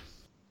game.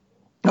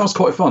 That was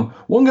quite fun.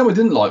 One game I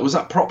didn't like was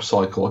that prop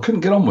cycle. I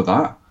couldn't get on with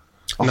that.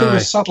 I think the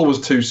saddle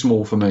was too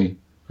small for me.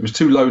 It was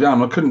too low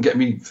down. I couldn't get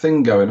me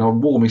thing going. I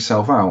wore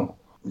myself out.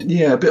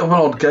 Yeah, a bit of an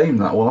odd game,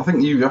 that one. I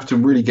think you have to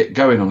really get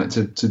going on it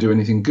to do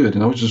anything good.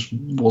 And I just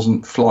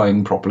wasn't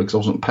flying properly because I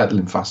wasn't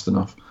pedalling fast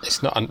enough.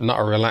 It's not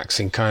a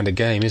relaxing kind of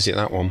game, is it,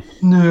 that one?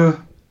 No.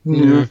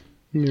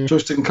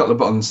 Joystick and couple of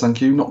buttons,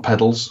 thank you. Not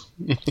pedals.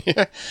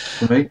 Yeah.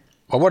 For me.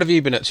 Well, what have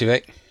you been up to,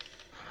 Vic?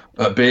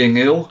 Being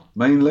ill,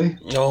 mainly.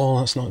 Oh,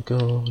 that's not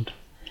good.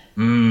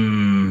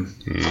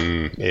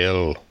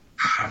 Ill.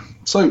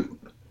 So,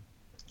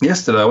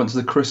 yesterday I went to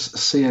the Chris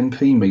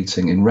CNP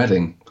meeting in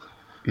Reading,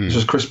 which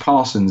was Chris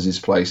Parsons'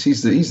 place.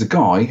 He's the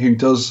guy who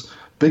does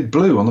Big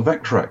Blue on the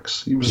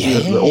Vectrex. He was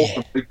the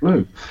author of Big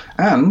Blue.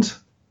 And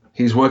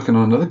he's working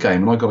on another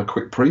game, and I got a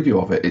quick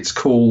preview of it. It's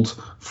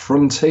called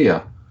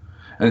Frontier.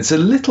 And it's a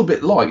little bit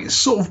it's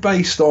sort of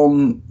based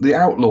on the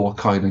Outlaw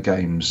kind of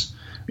games.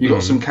 You've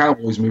got some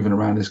cowboys moving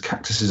around, there's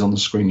cactuses on the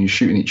screen, you're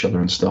shooting each other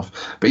and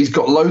stuff. But he's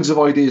got loads of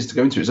ideas to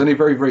go into. It's only a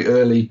very, very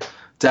early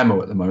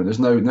demo at the moment. There's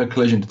no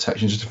collision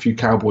detection, just a few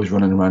cowboys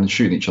running around and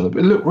shooting each other. But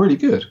it looked really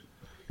good.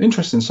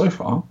 Interesting so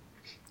far.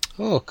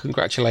 Oh,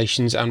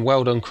 congratulations, and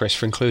well done, Chris,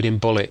 for including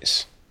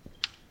bullets.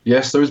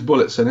 Yes, there is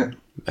bullets in it.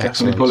 Excellent.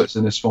 Definitely bullets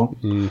in this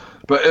one.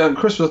 But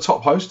Chris was a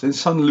top host. His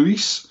son,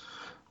 Luis,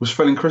 was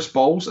filling Chris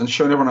bowls and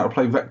showing everyone how to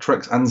play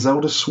Vectrex and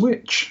Zelda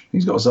Switch.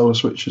 He's got a Zelda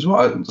Switch as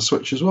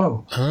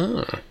well.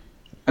 Ah.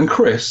 And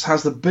Chris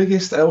has the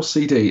biggest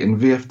LCD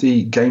and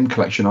VFD game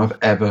collection I've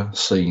ever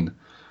seen.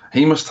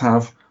 He must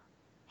have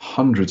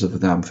hundreds of the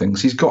damn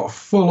things. He's got a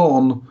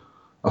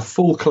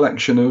full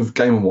collection of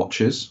Game &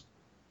 Watches,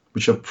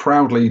 which are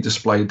proudly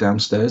displayed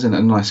downstairs in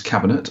a nice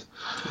cabinet.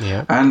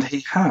 Yeah. And he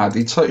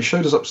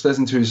showed us upstairs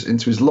into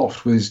his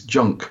loft with his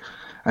junk.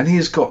 And he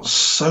has got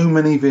so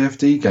many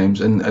VFD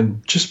games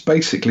and just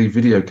basically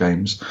video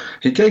games.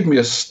 He gave me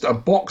a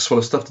box full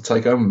of stuff to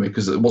take home with me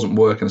because it wasn't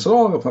working. I said,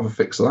 I'll have a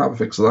fix of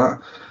that,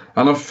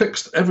 And I've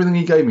fixed everything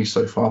he gave me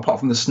so far, apart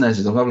from the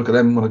SNESes. I'll have a look at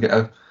them when I get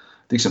a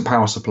decent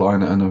power supply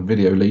and a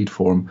video lead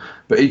for them.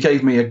 But he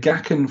gave me a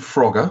Gakken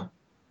Frogger,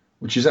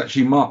 which is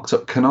actually marked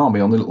up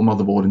Konami on the little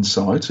motherboard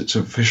inside, so it's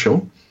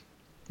official.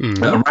 A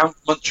Round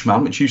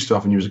Munchman, which you used to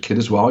have when you was a kid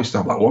as well. I used to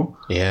have that one.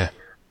 Yeah.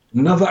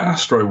 Another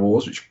Astro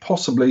Wars, which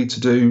possibly to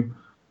do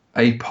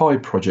a Pi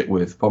project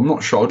with, but I'm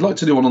not sure. I'd like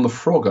to do one on the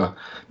Frogger.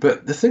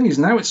 But the thing is,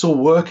 now it's all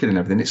working and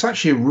everything, it's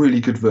actually a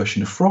really good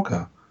version of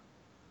Frogger.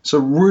 It's a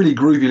really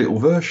groovy little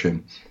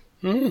version.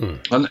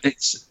 And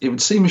it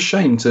would seem a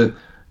shame to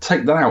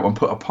take that out and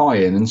put a Pi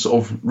in and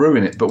sort of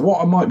ruin it. But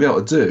what I might be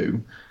able to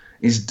do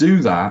is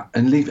do that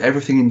and leave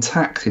everything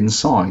intact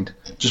inside.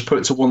 Just put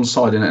it to one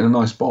side in a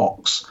nice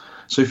box.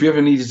 So if you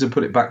ever needed to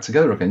put it back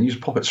together again, you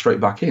just pop it straight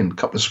back in, a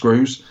couple of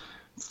screws,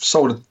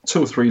 solder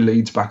 2 or 3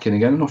 leads back in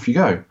again, and off you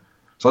go.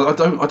 So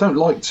I don't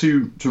like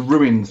to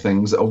ruin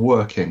things that are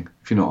working,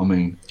 if you know what I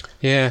mean.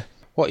 Yeah.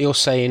 What you're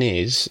saying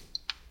is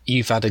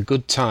you've had a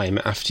good time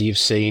after you've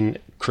seen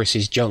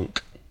Chris's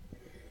junk.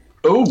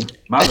 Oh,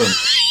 madam.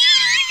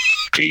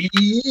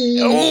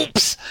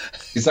 Oops.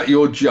 Is that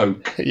your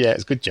joke? Yeah,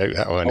 it's a good joke,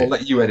 that one. I'll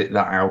let you edit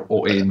that out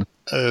or in.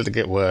 They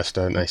get worse,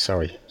 don't they?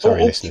 Sorry,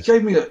 listeners. You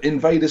gave me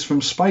Invaders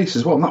from Space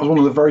as well, and that was one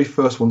of the very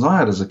first ones I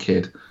had as a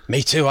kid.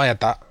 Me too, I had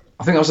that.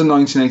 I think that was a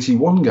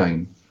 1981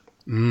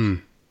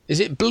 game. Is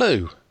it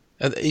blue?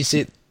 Is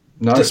it...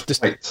 No, it's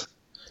white.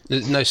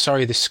 No,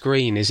 sorry, the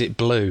screen. Is it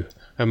blue?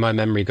 Or my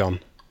memory gone?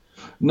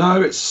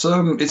 No, it's a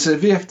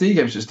VFD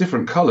game, so it's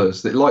different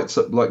colours. It lights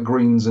up like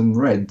greens and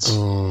reds.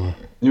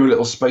 You're a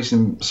little Space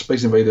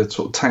Invader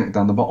sort of tank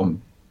down the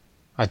bottom.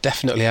 I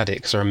definitely had it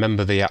because I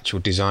remember the actual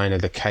design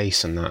of the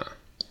case and that.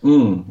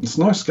 It's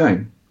a nice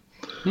game.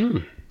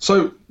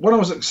 So when I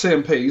was at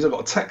CMP's, I've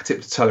got a tech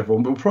tip to tell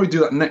everyone, but we'll probably do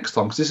that next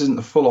time because this isn't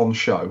a full-on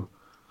show.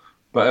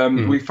 But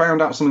we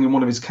found out something in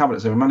one of his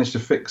cabinets and we managed to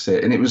fix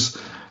it, and it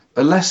was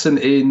a lesson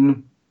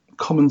in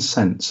common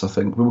sense, I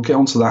think. We will get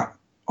onto that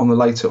on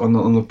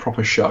the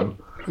proper show.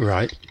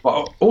 Right.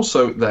 But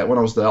also when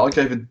I was there, I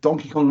gave a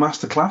Donkey Kong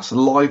masterclass, a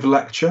live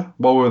lecture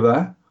while we were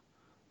there.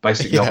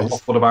 Basically, I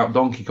waffled about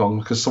Donkey Kong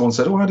because someone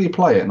said, how do you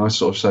play it? And I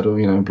sort of said,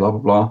 blah, blah,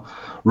 blah,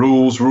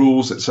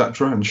 rules,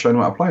 etc., and showing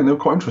them how to play, and they were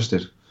quite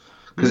interested.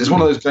 Because it's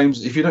one of those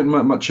games, if you don't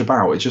know much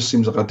about it, just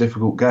seems like a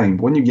difficult game.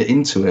 But when you get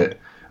into it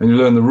and you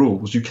learn the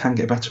rules, you can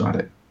get better at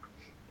it.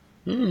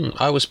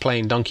 I was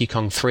playing Donkey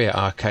Kong 3 at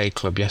Arcade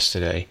Club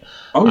yesterday.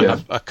 Oh, yeah.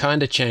 I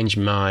kind of changed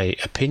my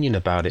opinion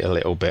about it a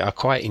little bit. I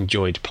quite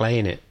enjoyed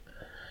playing it.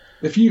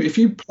 If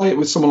you play it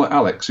with someone like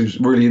Alex, who's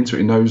really into it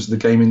and knows the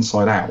game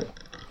inside out,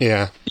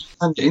 yeah, you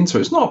can get into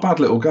it. It's not a bad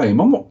little game.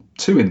 I'm not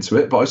too into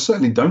it, but I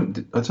certainly don't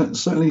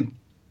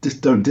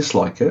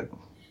dislike it.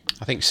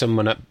 I think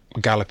someone at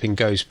Galloping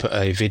Ghost put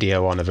a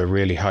video on of a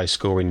really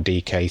high-scoring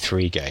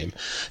DK3 game.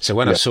 So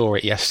when I saw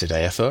it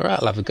yesterday, I thought, right,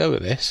 I'll have a go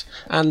at this.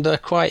 And I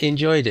quite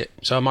enjoyed it.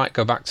 So I might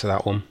go back to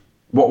that one.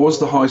 What was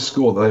the high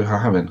score that they were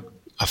having?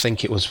 I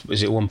think it was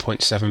it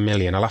 1.7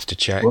 million? I'll have to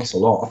check. Well, that's a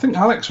lot. I think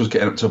Alex was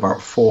getting up to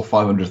about 400,000 or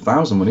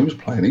 500,000 when he was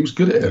playing. He was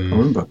good at it, I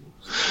remember.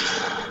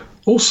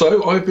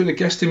 Also, I've been a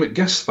guest in at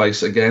Guest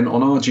Space again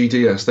on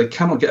RGDS. They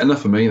cannot get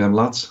enough of me, them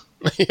lads.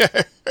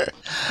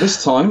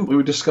 This time, we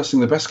were discussing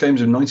the best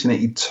games of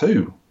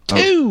 1982.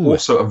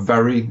 Also a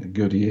very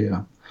good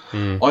year.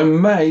 I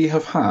may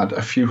have had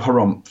a few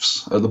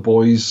harumphs at the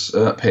boys'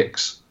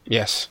 picks.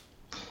 Yes.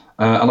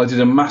 And I did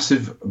a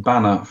massive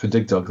banner for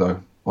Dig Dug,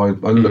 though. I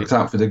looked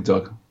out for Dig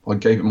Dug. I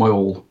gave it my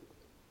all.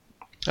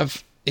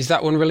 Is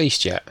that one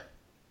released yet?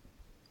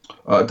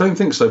 I don't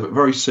think so, but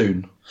very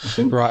soon, I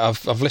think. Right,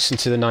 I've listened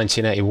to the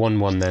 1981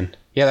 one then.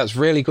 Yeah, that's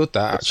really good,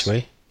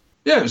 actually.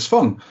 Yeah, it was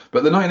fun.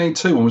 But the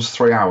 1982 one was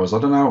 3 hours. I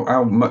don't know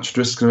how much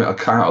risk I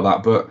cut out of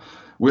that, but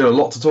we had a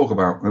lot to talk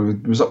about.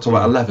 It was up to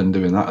about 11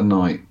 doing that at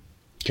night.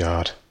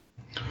 God.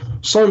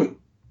 So,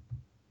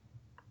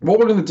 what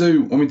we're going to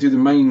do when we do the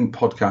main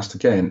podcast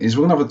again is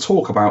we're going to have a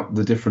talk about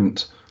the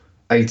different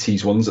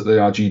 80s ones that the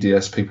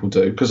RGDS people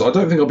do, because I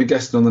don't think I'll be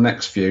guesting on the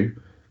next few,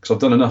 because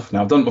I've done enough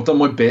now. I've done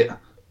my bit for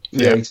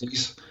the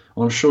 80s,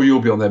 and I'm sure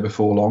you'll be on there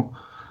before long,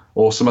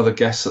 or some other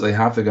guests that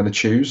they're going to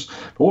choose.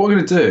 But what we're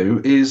going to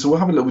do is we'll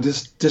have a little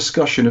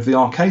discussion of the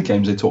arcade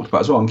games they talked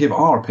about as well, and give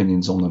our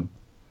opinions on them.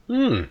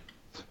 It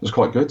was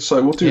quite good,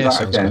 so we'll do that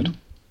again. Good.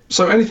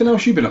 So anything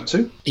else you've been up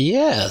to?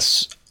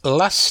 Yes.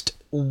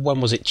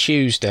 When was it,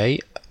 Tuesday,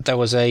 there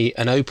was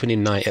an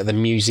opening night at the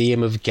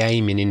Museum of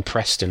Gaming in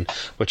Preston,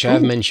 which I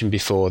have mentioned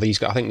before. I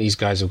think these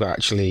guys have got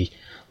actually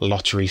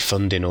lottery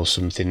funding or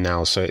something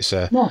now, so it's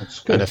an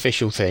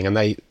official thing. And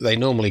they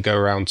normally go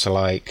around to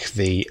like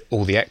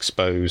all the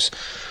expos.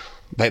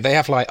 They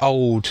have like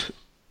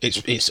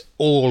it's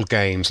all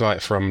games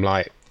like from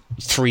like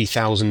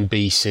 3000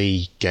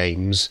 BC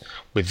games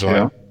with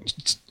like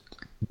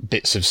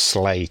bits of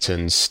slate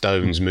and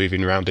stones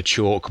moving around a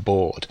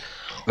chalkboard.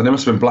 And there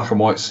must have been black and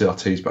white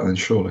CRTs back then,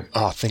 surely.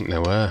 Oh, I think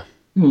there were.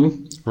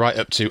 Right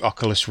up to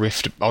Oculus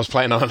Rift. I was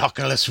playing on an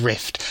Oculus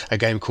Rift, a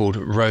game called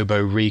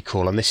Robo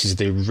Recall, and this is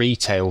the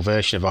retail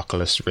version of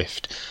Oculus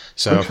Rift.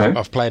 So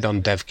I've played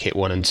on Dev Kit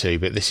 1 and 2,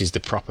 but this is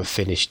the proper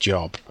finished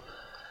job.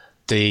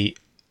 I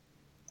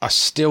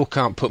still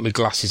can't put my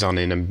glasses on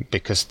in them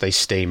because they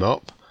steam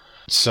up.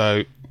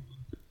 So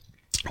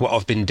what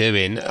I've been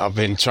doing, I've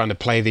been trying to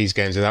play these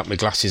games without my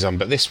glasses on,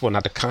 but this one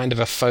had a kind of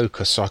a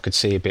focus so I could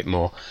see a bit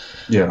more.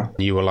 Yeah.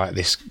 You were like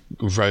this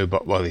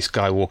robot, this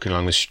guy walking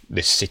along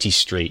this city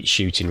street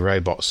shooting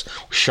robots,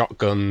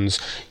 shotguns.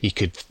 You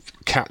could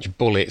catch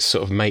bullets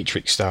sort of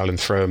Matrix style and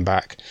throw them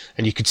back,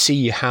 and you could see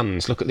your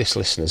hands. Look at this,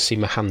 listeners, see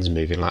my hands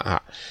moving like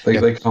that.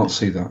 They can't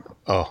see that.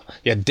 Oh,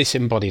 you had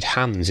disembodied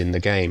hands in the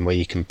game where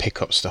you can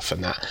pick up stuff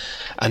and that,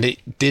 and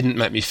it didn't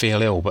make me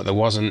feel ill, but there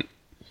wasn't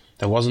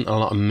a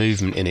lot of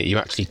movement in it. You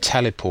actually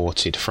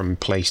teleported from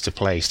place to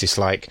place. This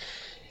like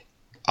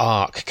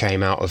arc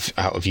came out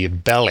of your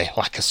belly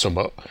like a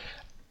summit,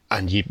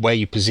 and where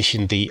you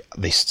positioned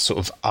this sort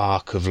of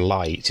arc of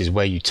light is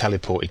where you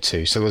teleported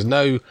to. So there was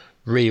no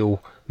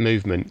real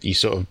movement. You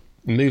sort of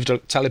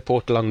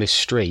teleported along this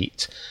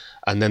street,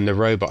 and then the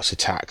robots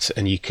attacked,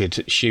 and you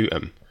could shoot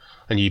them,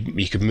 and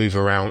you could move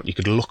around, you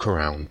could look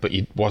around, but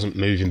you wasn't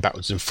moving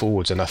backwards and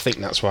forwards. And I think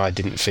that's why I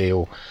didn't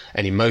feel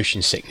any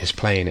motion sickness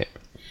playing it.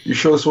 You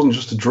sure this wasn't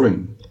just a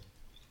dream?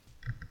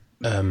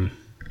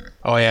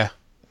 Oh yeah.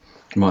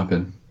 It might have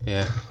been.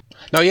 Yeah.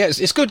 No, yeah,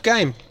 it's a good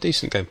game.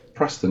 Decent game.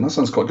 Preston, that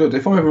sounds quite good.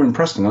 If I'm ever in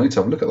Preston, I need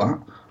to have a look at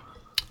that.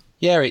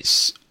 Yeah,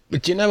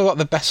 do you know what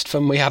the best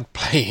fun we had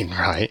playing,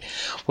 right?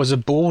 Was a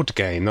board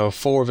game. There were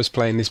 4 of us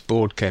playing this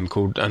board game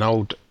called an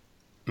old,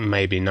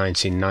 maybe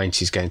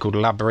 1990s game called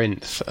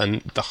Labyrinth,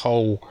 and the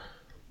whole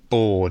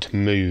board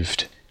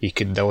moved.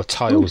 There were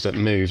tiles that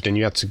moved, and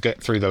you had to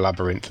get through the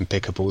labyrinth and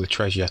pick up all the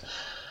treasure.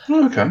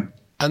 Oh, okay.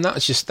 And that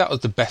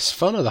was the best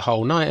fun of the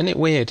whole night. Isn't it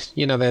weird?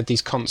 You know, they had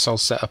these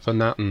consoles set up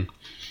and that. And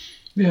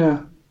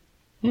yeah.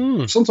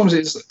 Sometimes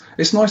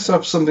it's nice to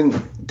have something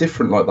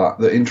different like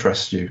that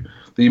interests you,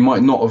 that you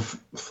might not have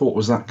thought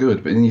was that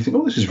good, but then you think,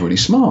 oh, this is really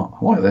smart.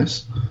 I like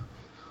this.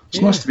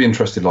 It's nice to be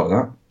interested like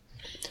that.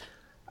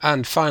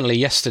 And finally,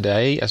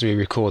 yesterday, as we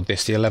record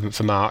this, the 11th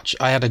of March,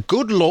 I had a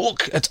good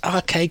look at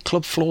Arcade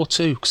Club Floor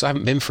 2, because I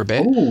haven't been for a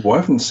bit. Oh, I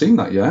haven't seen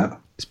that yet.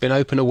 It's been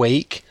open a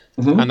week.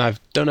 And I've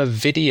done a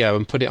video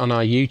and put it on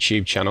our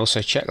YouTube channel,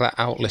 so check that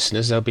out,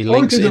 listeners. There'll be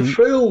links in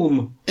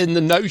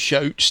the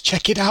no-shows.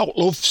 Check it out,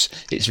 loves.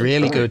 It's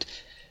really good.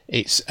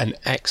 It's an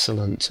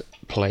excellent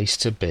place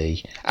to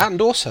be. And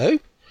also,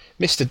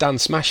 Mr. Dan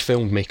Smash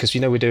filmed me, because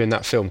we're doing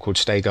that film called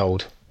Stay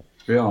Gold.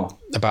 We are.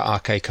 About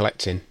arcade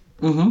collecting.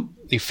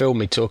 He filmed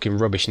me talking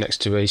rubbish next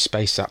to a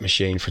Space Sat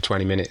machine for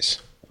 20 minutes.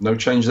 No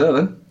change there,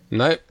 then?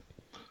 No.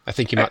 I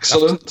think you might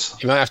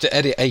have to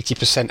edit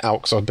 80%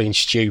 out because I've been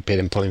stupid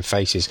and pulling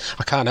faces.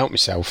 I can't help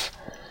myself.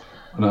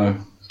 I know.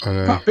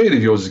 That beard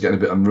of yours is getting a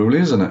bit unruly,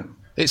 isn't it?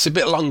 It's a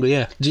bit longer,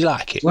 yeah. Do you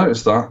like it? I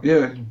noticed that,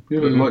 yeah. You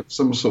look like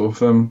some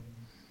sort of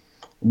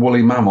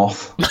woolly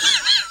mammoth.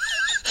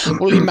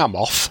 Woolly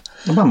mammoth?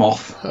 A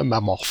mammoth. A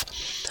mammoth.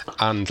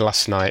 And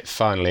last night,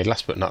 finally,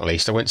 last but not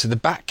least, I went to the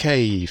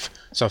Batcave.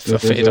 So I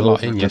fitted a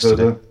lot in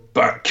yesterday.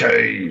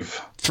 Batcave.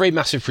 3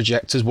 massive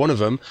projectors. One of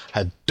them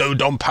had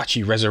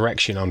Dodonpachi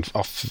Resurrection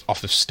off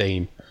of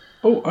Steam.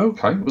 Oh,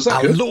 okay. Was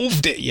that good? I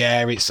loved it.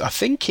 Yeah, I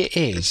think it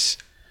is.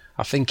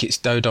 I think it's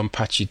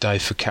Dodonpachi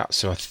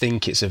Daifukatsu. I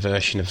think it's a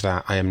version of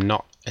that. I am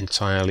not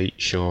entirely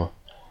sure.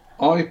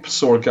 I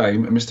saw a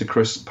game at Mr.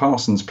 Chris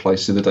Parsons'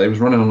 place the other day. It was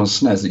running on a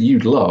SNES that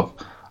you'd love.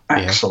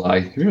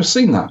 Axelay. Have you ever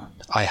seen that?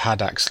 I had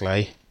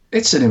Axelay.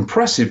 It's an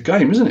impressive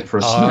game, isn't it, for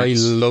a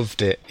SNES? I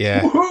loved it,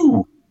 yeah.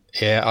 Woohoo!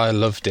 Yeah, I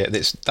loved it.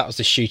 That was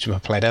the shoot 'em I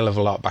played a hell of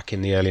a lot back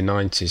in the early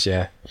 90s,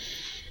 yeah.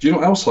 Do you know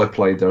what else I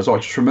played there? I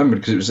just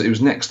remembered because it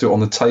was next to it on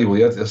the table.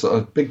 You had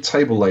a big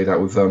table laid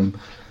out with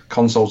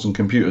consoles and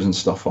computers and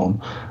stuff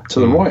on. To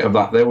the right of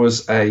that, there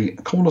was a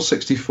Commodore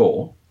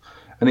 64,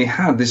 and it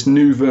had this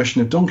new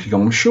version of Donkey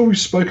Kong. I'm sure we've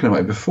spoken about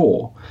it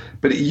before,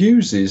 but it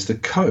uses the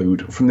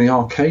code from the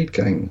arcade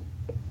game.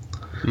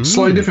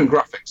 Slightly different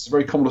graphics. It's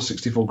very Commodore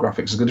 64 graphics.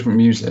 It's got different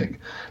music.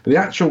 But the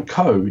actual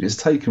code is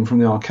taken from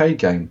the arcade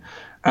game.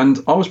 And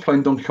I was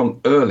playing Donkey Kong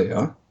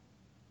earlier,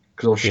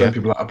 because I was showing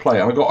people how to play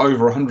it. And I got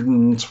over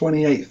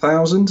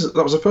 128,000.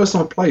 That was the first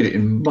time I played it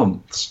in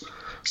months.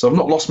 So I've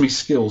not lost my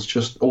skills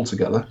just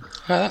altogether. Oh,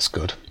 that's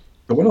good.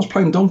 But when I was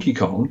playing Donkey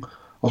Kong, I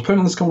was playing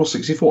on this Commodore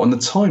 64, and the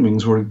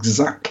timings were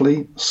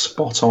exactly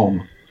spot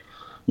on.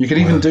 You could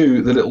even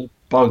do the little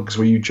bugs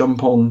where you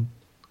jump on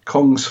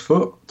Kong's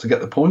foot to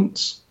get the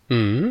points.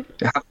 It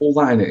had all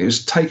that in it. It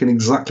was taken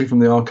exactly from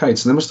the arcade.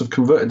 So they must have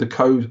converted the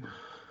code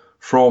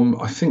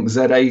from, I think,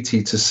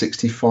 Z80 to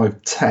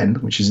 6510,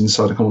 which is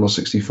inside a Commodore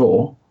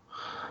 64.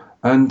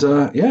 And,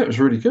 it was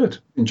really good.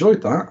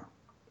 Enjoyed that.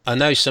 I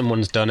know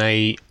someone's done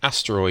a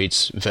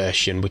Asteroids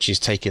version, which is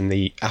taking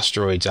the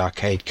Asteroids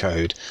arcade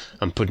code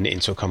and putting it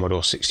into a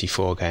Commodore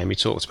 64 game. We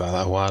talked about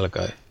that a while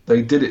ago.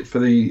 They did it for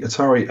the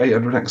Atari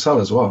 800XL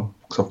as well.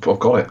 So I've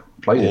got it.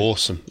 Played it.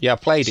 Awesome. Yeah, I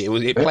played it.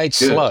 It played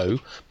slow,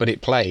 but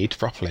it played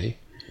properly.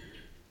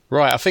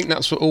 Right, I think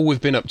that's all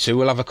we've been up to.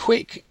 We'll have a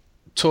quick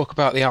talk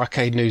about the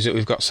arcade news that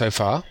we've got so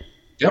far.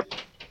 Yep.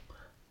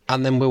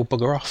 And then we'll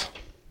bugger off.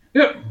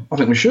 Yep, I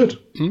think we should.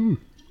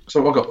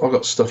 So I've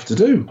got stuff to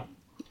do.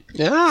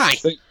 Aye.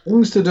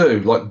 Things to do,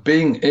 like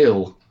being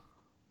ill,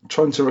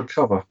 trying to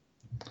recover.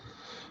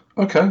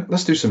 Okay,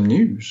 let's do some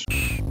news.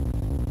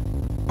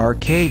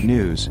 Arcade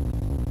news.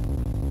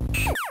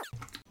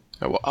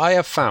 What I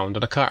have found,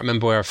 and I can't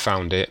remember where I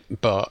found it,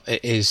 but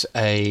it is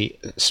a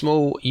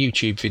small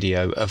YouTube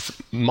video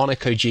of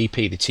Monaco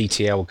GP, the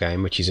TTL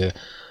game, which is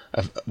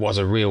was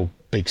a real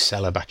big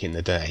seller back in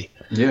the day.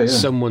 Yeah.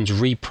 Someone's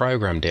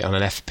reprogrammed it on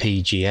an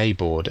FPGA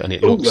board, and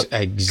it looks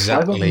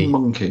exactly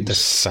the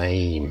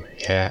same.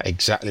 Yeah,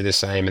 exactly the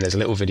same. And there's a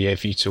little video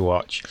for you to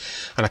watch.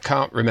 And I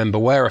can't remember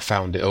where I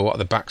found it or what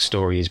the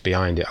backstory is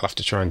behind it. I'll have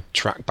to try and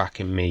track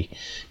back in me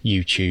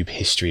YouTube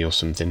history or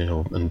something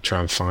and try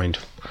and find.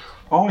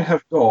 I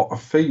have got a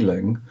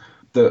feeling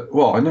that,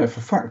 well, I know for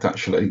a fact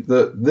actually,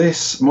 that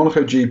this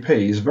Monaco GP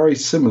is very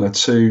similar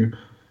to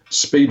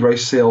Speed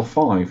Race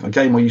CL5, a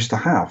game I used to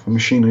have, a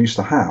machine I used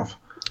to have.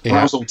 Yeah.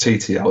 That was all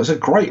TTL. It's a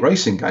great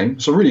racing game.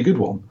 It's a really good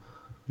one.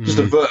 Just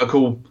a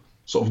vertical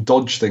sort of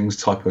dodge things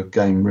type of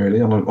game,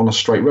 really, on a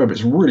straight road. But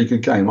it's a really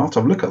good game. I'll have to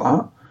have a look at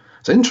that.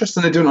 It's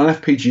interesting they're doing it on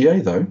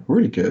FPGA, though.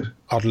 Really good.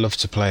 I'd love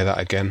to play that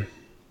again.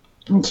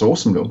 It's an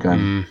awesome little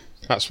game.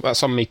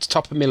 That's on me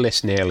top of my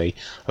list nearly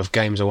of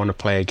games I want to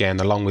play again,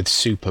 along with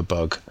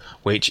Superbug,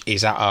 which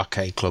is at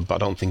Arcade Club, but I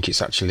don't think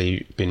it's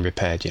actually been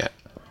repaired yet.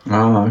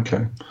 Ah,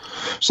 okay.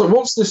 So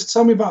what's this?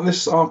 Tell me about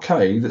this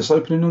arcade that's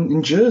opening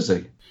in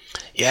Jersey.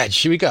 Yeah,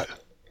 should we go?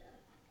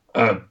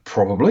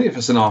 Probably, if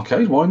it's an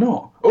arcade, why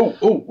not?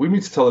 Oh, we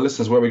need to tell the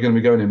listeners where we're going to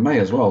be going in May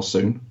as well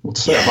soon. We'll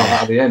say about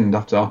that at the end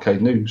after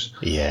arcade news.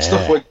 Yeah.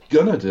 Stuff we're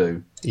going to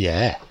do.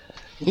 Yeah.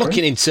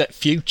 Looking into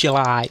future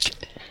like.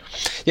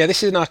 Yeah,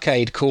 this is an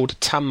arcade called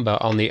Tamba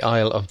on the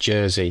Isle of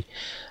Jersey,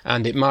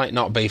 and it might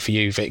not be for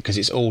you, Vic, because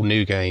it's all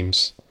new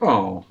games.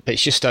 Oh.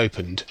 It's just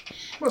opened.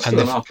 Well, it's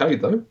still an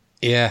arcade, though.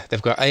 Yeah,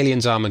 they've got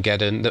Aliens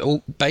Armageddon. They're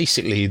all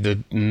basically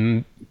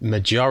the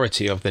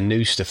majority of the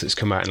new stuff that's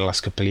come out in the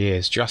last couple of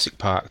years. Jurassic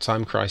Park,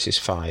 Time Crisis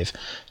 5,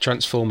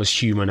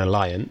 Transformers Human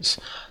Alliance,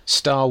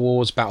 Star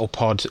Wars Battle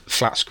Pod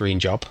Flat Screen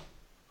Job.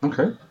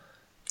 Okay.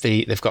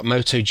 They've got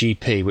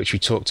MotoGP, which we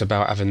talked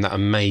about having that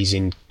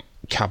amazing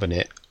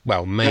cabinet,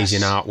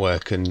 amazing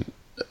artwork and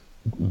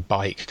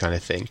bike kind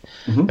of thing.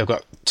 Mm-hmm. They've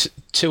got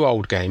two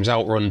old games,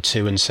 Outrun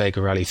 2 and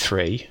Sega Rally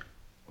 3.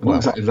 Not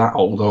exactly that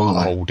old,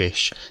 are they?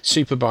 Oldish.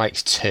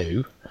 Superbikes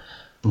 2.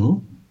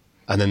 Mm-hmm.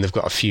 And then they've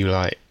got a few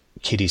like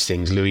kiddies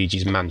things,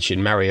 Luigi's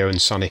Mansion, Mario and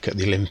Sonic at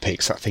the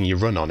Olympics. That thing you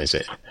run on, is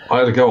it? I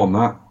had to go on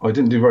that. I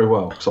didn't do very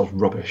well because I was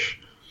rubbish.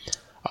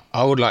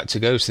 I would like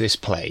to go to this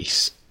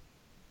place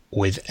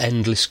with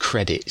endless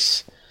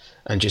credits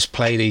and just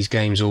play these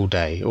games all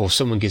day. Or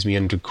someone gives me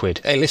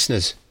 £100. Hey,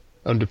 listeners,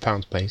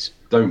 £100, please.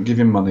 Don't give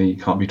him money. You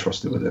can't be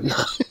trusted with it.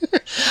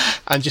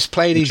 And just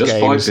play these games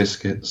buy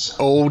biscuits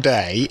all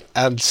day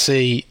and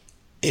see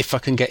if I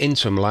can get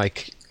into them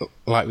like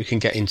like we can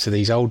get into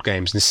these old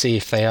games and see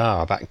if they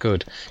are that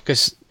good.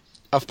 Because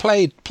I've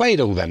played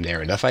all them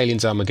near enough,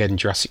 Aliens, Armageddon,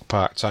 Jurassic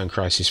Park, Time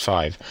Crisis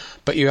 5,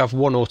 but you have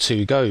one or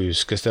two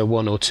goes because they're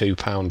 £1 or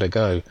 £2 a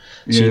go,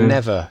 so you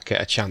never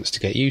get a chance to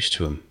get used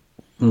to them.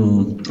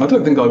 I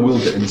don't think I will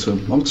get into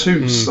them. I'm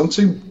too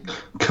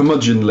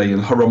curmudgeonly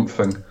and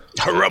harumphing.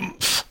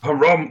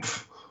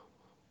 Harumph!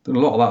 Done a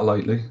lot of that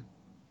lately.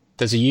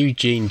 There's a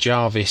Eugene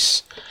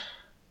Jarvis,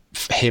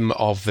 him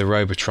of the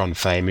Robotron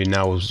fame, who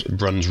now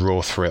runs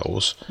Raw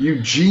Thrills.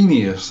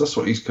 Eugenius, that's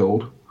what he's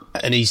called.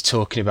 And he's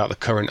talking about the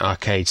current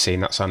arcade scene.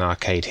 That's on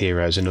Arcade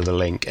Heroes, another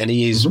link. And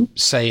he is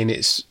saying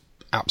it's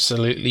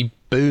absolutely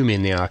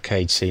booming, the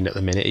arcade scene at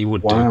the minute. He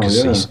would do,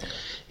 because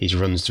he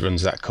runs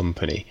that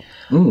company.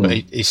 But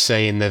he's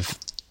saying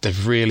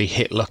they've really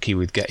hit lucky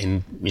with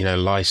getting,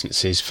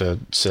 licenses for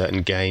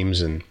certain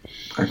games. And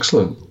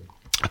excellent.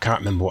 I can't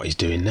remember what he's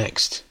doing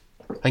next.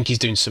 I think he's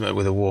doing something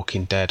with The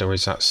Walking Dead, or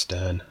is that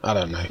Stern? I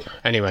don't know.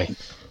 Anyway,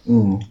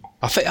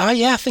 I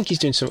think he's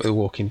doing something with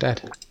The Walking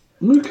Dead.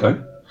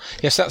 Okay.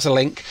 Yes, that's a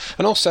link.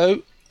 And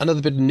also,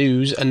 another bit of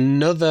news,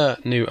 another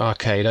new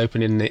arcade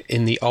opening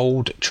in the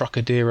old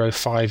Trocadero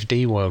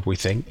 5D world, we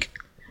think.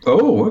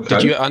 Oh,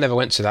 okay. I never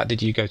went to that.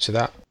 Did you go to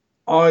that?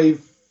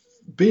 I've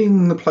been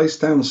in the place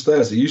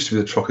downstairs. It used to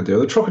be the Trocadero.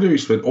 The Trocadero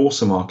used to be an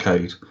awesome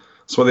arcade.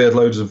 That's why they had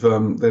loads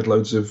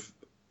of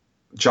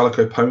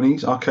Jalico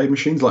Ponies arcade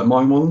machines, like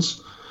mine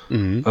ones.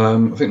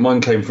 I think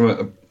mine came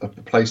from a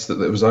place that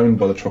was owned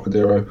by the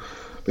Trocadero.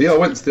 But yeah, I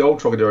went to the old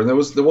Trocadero, and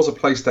there was a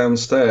place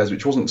downstairs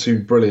which wasn't too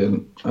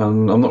brilliant,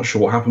 and I'm not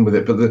sure what happened with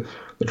it. But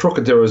the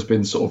Trocadero has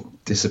been sort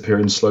of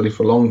disappearing slowly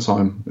for a long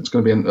time. I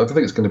think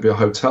it's going to be a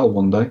hotel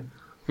one day.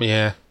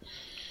 Yeah.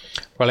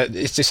 Well,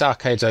 it's this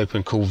arcade's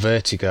open called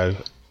Vertigo,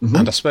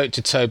 and I spoke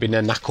to Toby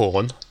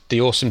Nenakorn, the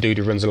awesome dude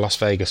who runs the Las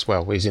Vegas.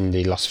 Well, he's in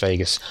the Las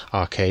Vegas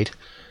arcade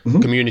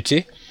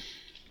community.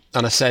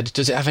 And I said,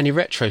 does it have any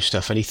retro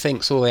stuff? And he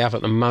thinks all they have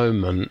at the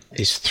moment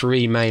is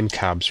 3 MAME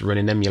cabs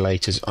running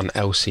emulators on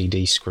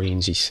LCD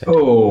screens, he said.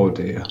 Oh,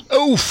 dear.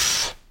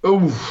 Oof!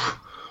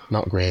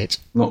 Not great.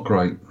 Not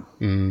great.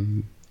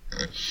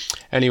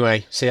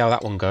 Anyway, see how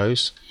that one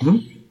goes.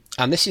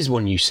 And this is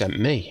one you sent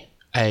me.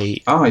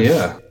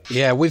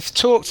 Yeah, we've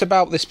talked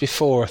about this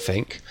before, I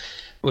think.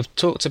 We've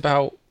talked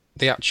about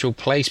the actual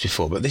place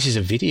before, but this is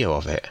a video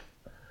of it.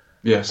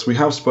 Yes, we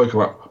have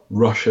spoken about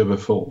Russia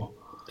before.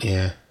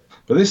 Yeah.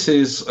 But this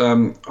is,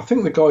 I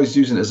think the guy's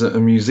using it as a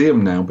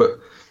museum now, but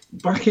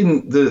back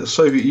in the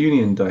Soviet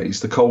Union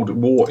days, the Cold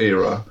War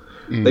era,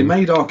 they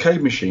made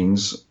arcade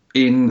machines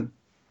in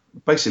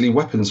basically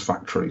weapons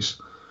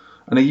factories.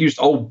 And they used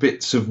old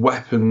bits of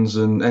weapons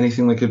and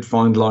anything they could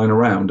find lying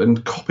around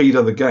and copied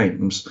other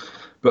games.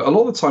 But a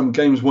lot of the time,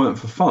 games weren't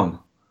for fun.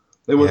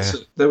 They were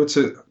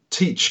to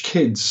teach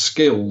kids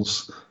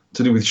skills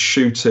to do with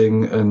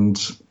shooting and,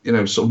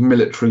 sort of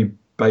military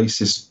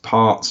basis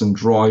parts and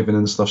driving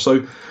and stuff.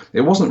 So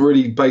it wasn't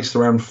really based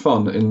around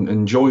fun and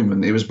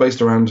enjoyment. It was based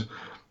around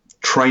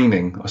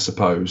training, I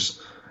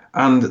suppose.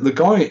 And the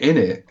guy in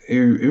it,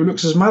 who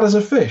looks as mad as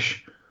a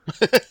fish,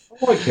 I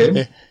like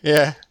him.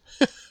 Yeah.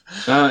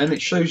 And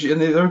it shows you,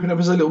 and they open up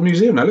as a little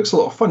museum now. It looks a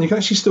lot of fun. You can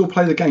actually still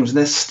play the games, and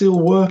they're still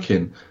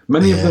working.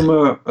 Many of them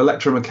are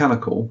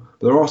electromechanical,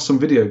 but there are some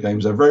video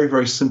games. They're very,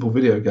 very simple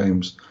video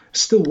games.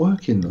 Still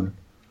working, though.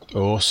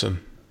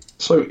 Awesome.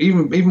 So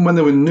even when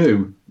they were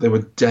new, they were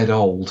dead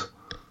old.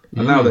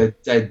 And now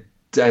they're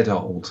dead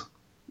old.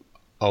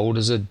 Old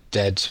as a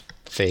dead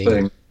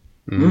thing.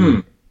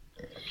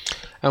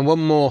 And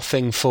one more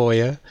thing for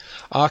you.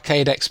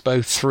 Arcade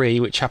Expo 3,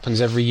 which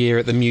happens every year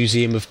at the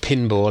Museum of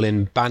Pinball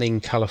in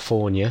Banning,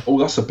 California. Oh,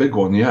 that's a big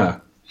one, yeah.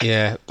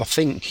 Yeah, I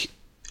think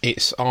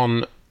it's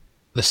on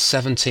the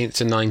 17th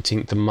to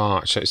 19th of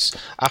March. So it's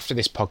after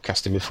this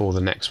podcast and before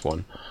the next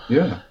one.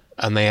 Yeah.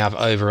 And they have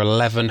over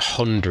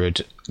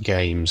 1,100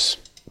 games.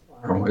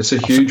 Wow, it's a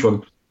huge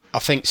one. I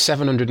think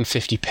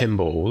 750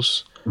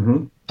 pinballs.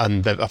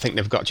 And I think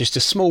they've got just a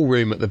small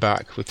room at the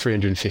back with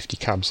 350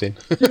 cabs in.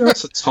 Yeah,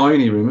 that's a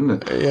tiny room,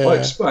 isn't it? Yeah. I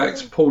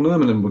expect Paul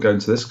Nerman will go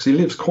into this because he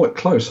lives quite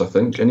close, I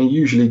think, and he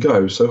usually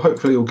goes. So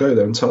hopefully he'll go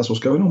there and tell us what's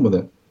going on with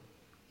it.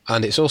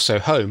 And it's also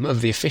home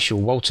of the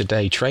official Walter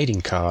Day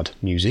Trading Card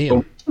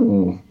Museum.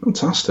 Oh,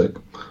 fantastic.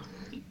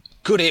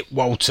 Good it,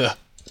 Walter.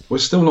 We're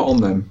still not on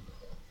them.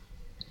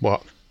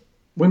 What?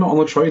 We're not on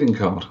the trading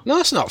card. No,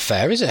 that's not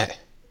fair, is it?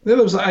 Yeah,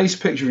 there was that ace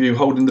picture of you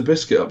holding the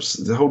biscuit up,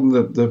 holding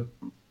the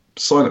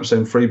sign up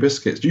saying free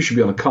biscuits. You should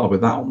be on a card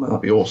with that on there.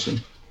 That'd be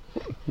awesome.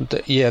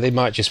 Yeah, they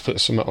might just put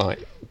something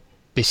like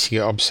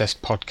Biscuit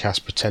Obsessed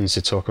Podcast pretends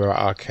to talk about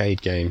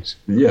arcade games.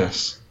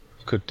 Yes.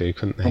 Could do,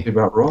 couldn't they? That'd be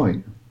about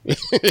right.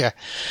 Yeah.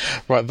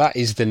 Right, that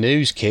is the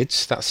news,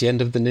 kids. That's the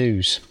end of the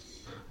news.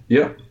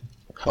 Yeah.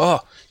 Oh,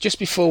 just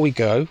before we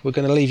go, we're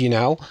going to leave you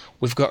now.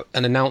 We've got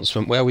an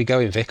announcement. Where are we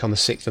going, Vic, on the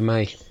 6th of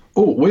May?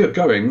 Oh, we are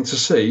going to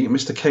see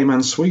Mr.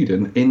 K-Man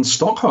Sweden in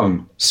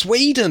Stockholm.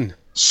 Sweden!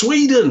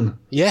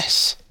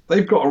 Yes.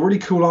 They've got a really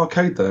cool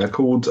arcade there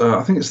called,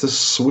 I think it's the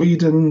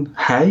Sweden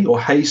Hay, or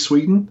Hay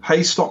Sweden,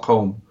 Hay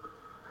Stockholm.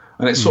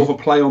 and it's sort of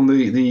a play on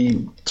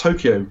the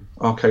Tokyo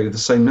arcade of the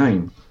same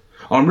name.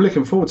 I'm really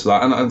looking forward to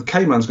that, and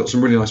K-Man's got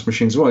some really nice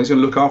machines as well. He's going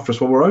to look after us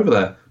while we're over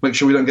there, make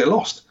sure we don't get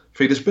lost,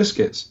 feed us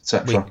biscuits,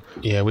 etc.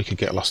 We could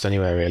get lost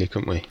anywhere, really,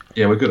 couldn't we?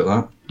 Yeah, we're good at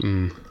that.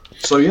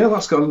 So yeah,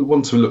 that's got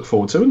one to look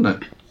forward to, isn't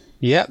it?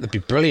 Yeah, that'd be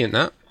brilliant,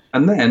 that.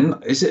 And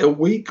then, is it a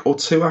week or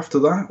two after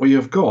that where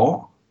you've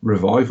got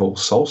Revival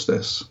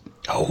Solstice?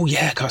 Oh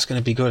yeah, that's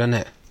going to be good, isn't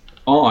it?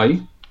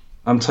 I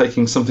am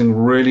taking something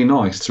really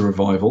nice to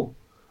Revival.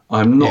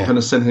 I'm not going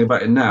to say anything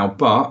about it now,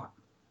 but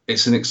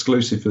it's an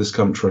exclusive for this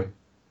country.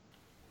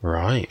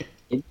 Right.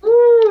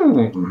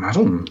 Ooh,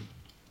 madam.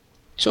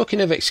 Talking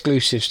of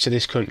exclusives to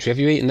this country, have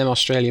you eaten them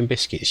Australian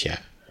biscuits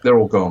yet? They're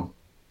all gone.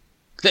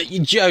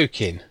 You're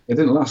joking? It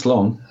didn't last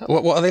long.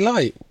 What are they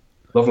like?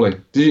 Lovely.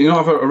 Did you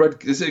not have a red...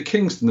 Is it a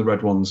Kingston, the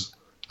red ones?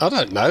 I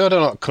don't know. I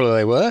don't know what colour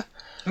they were.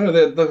 No,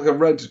 they're like a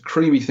red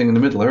creamy thing in the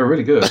middle. They were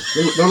really good.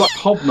 They were like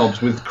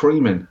hobnobs with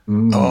cream in.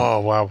 Oh,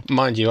 wow.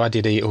 Mind you, I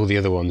did eat all the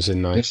other ones,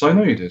 didn't I? Yes, I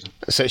know you did.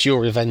 So it's your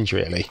revenge,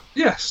 really?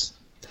 Yes.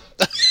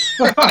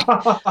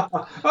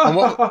 And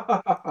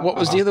what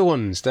was the other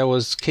ones? There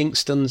was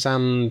Kingston's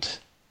and...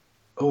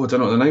 Oh, I don't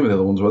know what the name of the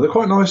other ones were. They're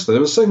quite nice, though. They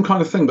were the same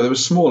kind of thing, but they were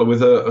smaller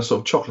with a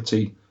sort of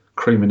chocolatey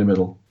cream in the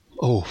middle.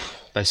 Oh,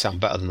 they sound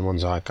better than the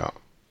ones I got.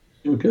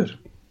 You were good.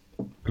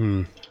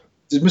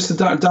 Did Mr.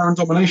 Darren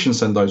Domination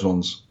send those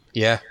ones?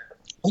 Yeah.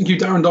 Thank you,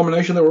 Darren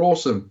Domination. They were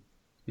awesome.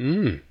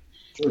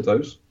 Enjoyed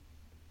those.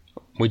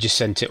 I just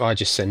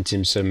sent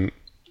him some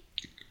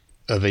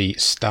of the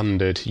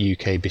standard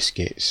UK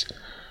biscuits.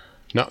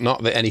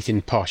 Not that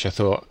anything posh. I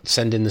thought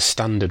send in the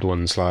standard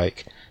ones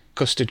like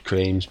custard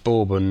creams,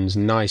 bourbons,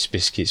 nice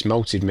biscuits,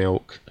 malted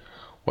milk.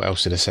 What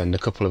else did I send? A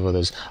couple of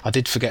others. I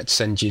did forget to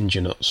send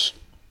ginger nuts.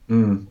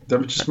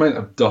 They're just made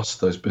of dust,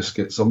 those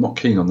biscuits. I'm not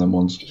keen on them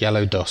ones.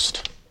 Yellow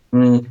dust.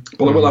 But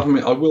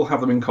I will have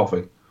them in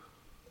coffee.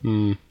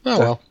 Oh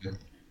well.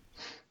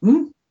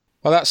 Well,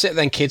 that's it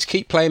then, kids.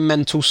 Keep playing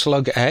Mental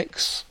Slug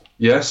X.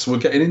 Yes, we're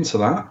getting into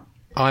that.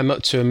 I'm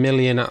up to 1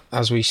 million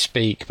as we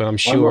speak, but I'm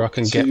sure I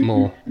can get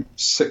more.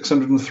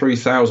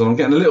 603,000. I'm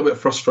getting a little bit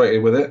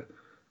frustrated with it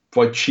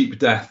by cheap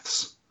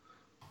deaths.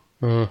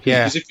 Yeah.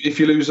 Because if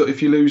you lose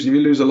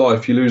a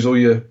life, you lose all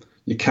your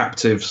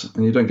captives,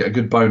 and you don't get a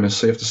good bonus,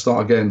 so you have to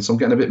start again. So I'm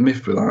getting a bit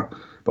miffed with that.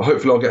 But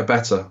hopefully I'll get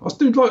better. I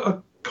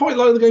quite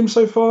like the game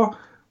so far.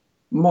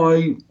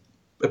 My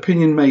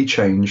opinion may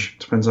change.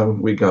 Depends how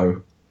we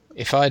go.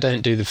 If I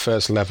don't do the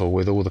first level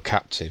with all the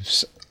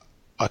captives,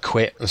 I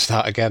quit and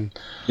start again.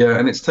 Yeah,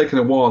 and it's taken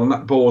a while, and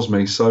that bores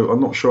me, so I'm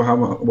not sure how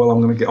well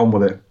I'm going to get on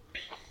with it.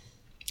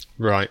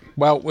 Right.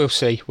 Well, we'll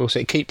see.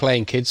 Keep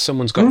playing, kids.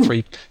 Someone's got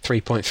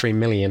 3.3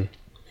 million.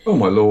 Oh,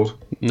 my lord.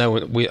 No,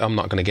 I'm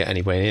not going to get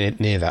anywhere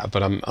near that,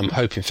 but I'm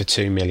hoping for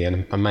 2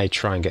 million. I may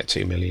try and get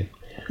 2 million.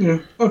 Yeah,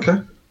 okay.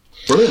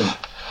 Brilliant.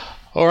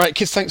 All right,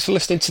 kids, thanks for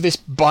listening to this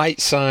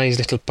bite-sized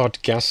little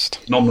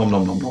podcast. Nom, nom,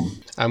 nom, nom, nom.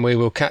 And we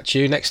will catch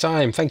you next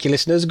time. Thank you,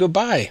 listeners.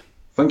 Goodbye.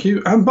 Thank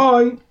you, and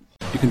bye.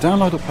 You can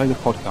download or play the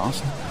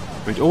podcast,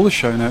 read all the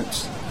show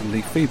notes, and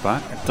leave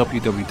feedback at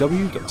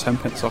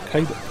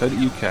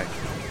www.tenpencearcade.co.uk.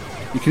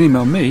 You can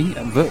email me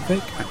at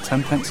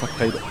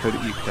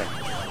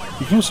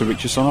vertvic@tenpencearcade.co.uk. You can also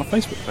reach us on our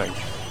Facebook page.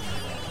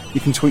 You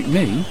can tweet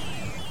me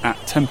at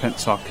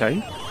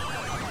tenpencearcade,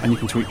 and you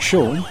can tweet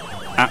Sean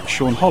at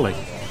Sean Holly.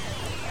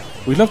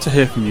 We'd love to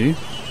hear from you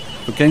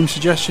for game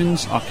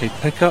suggestions, arcade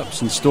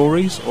pickups and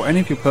stories, or any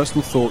of your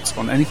personal thoughts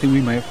on anything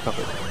we may have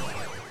covered.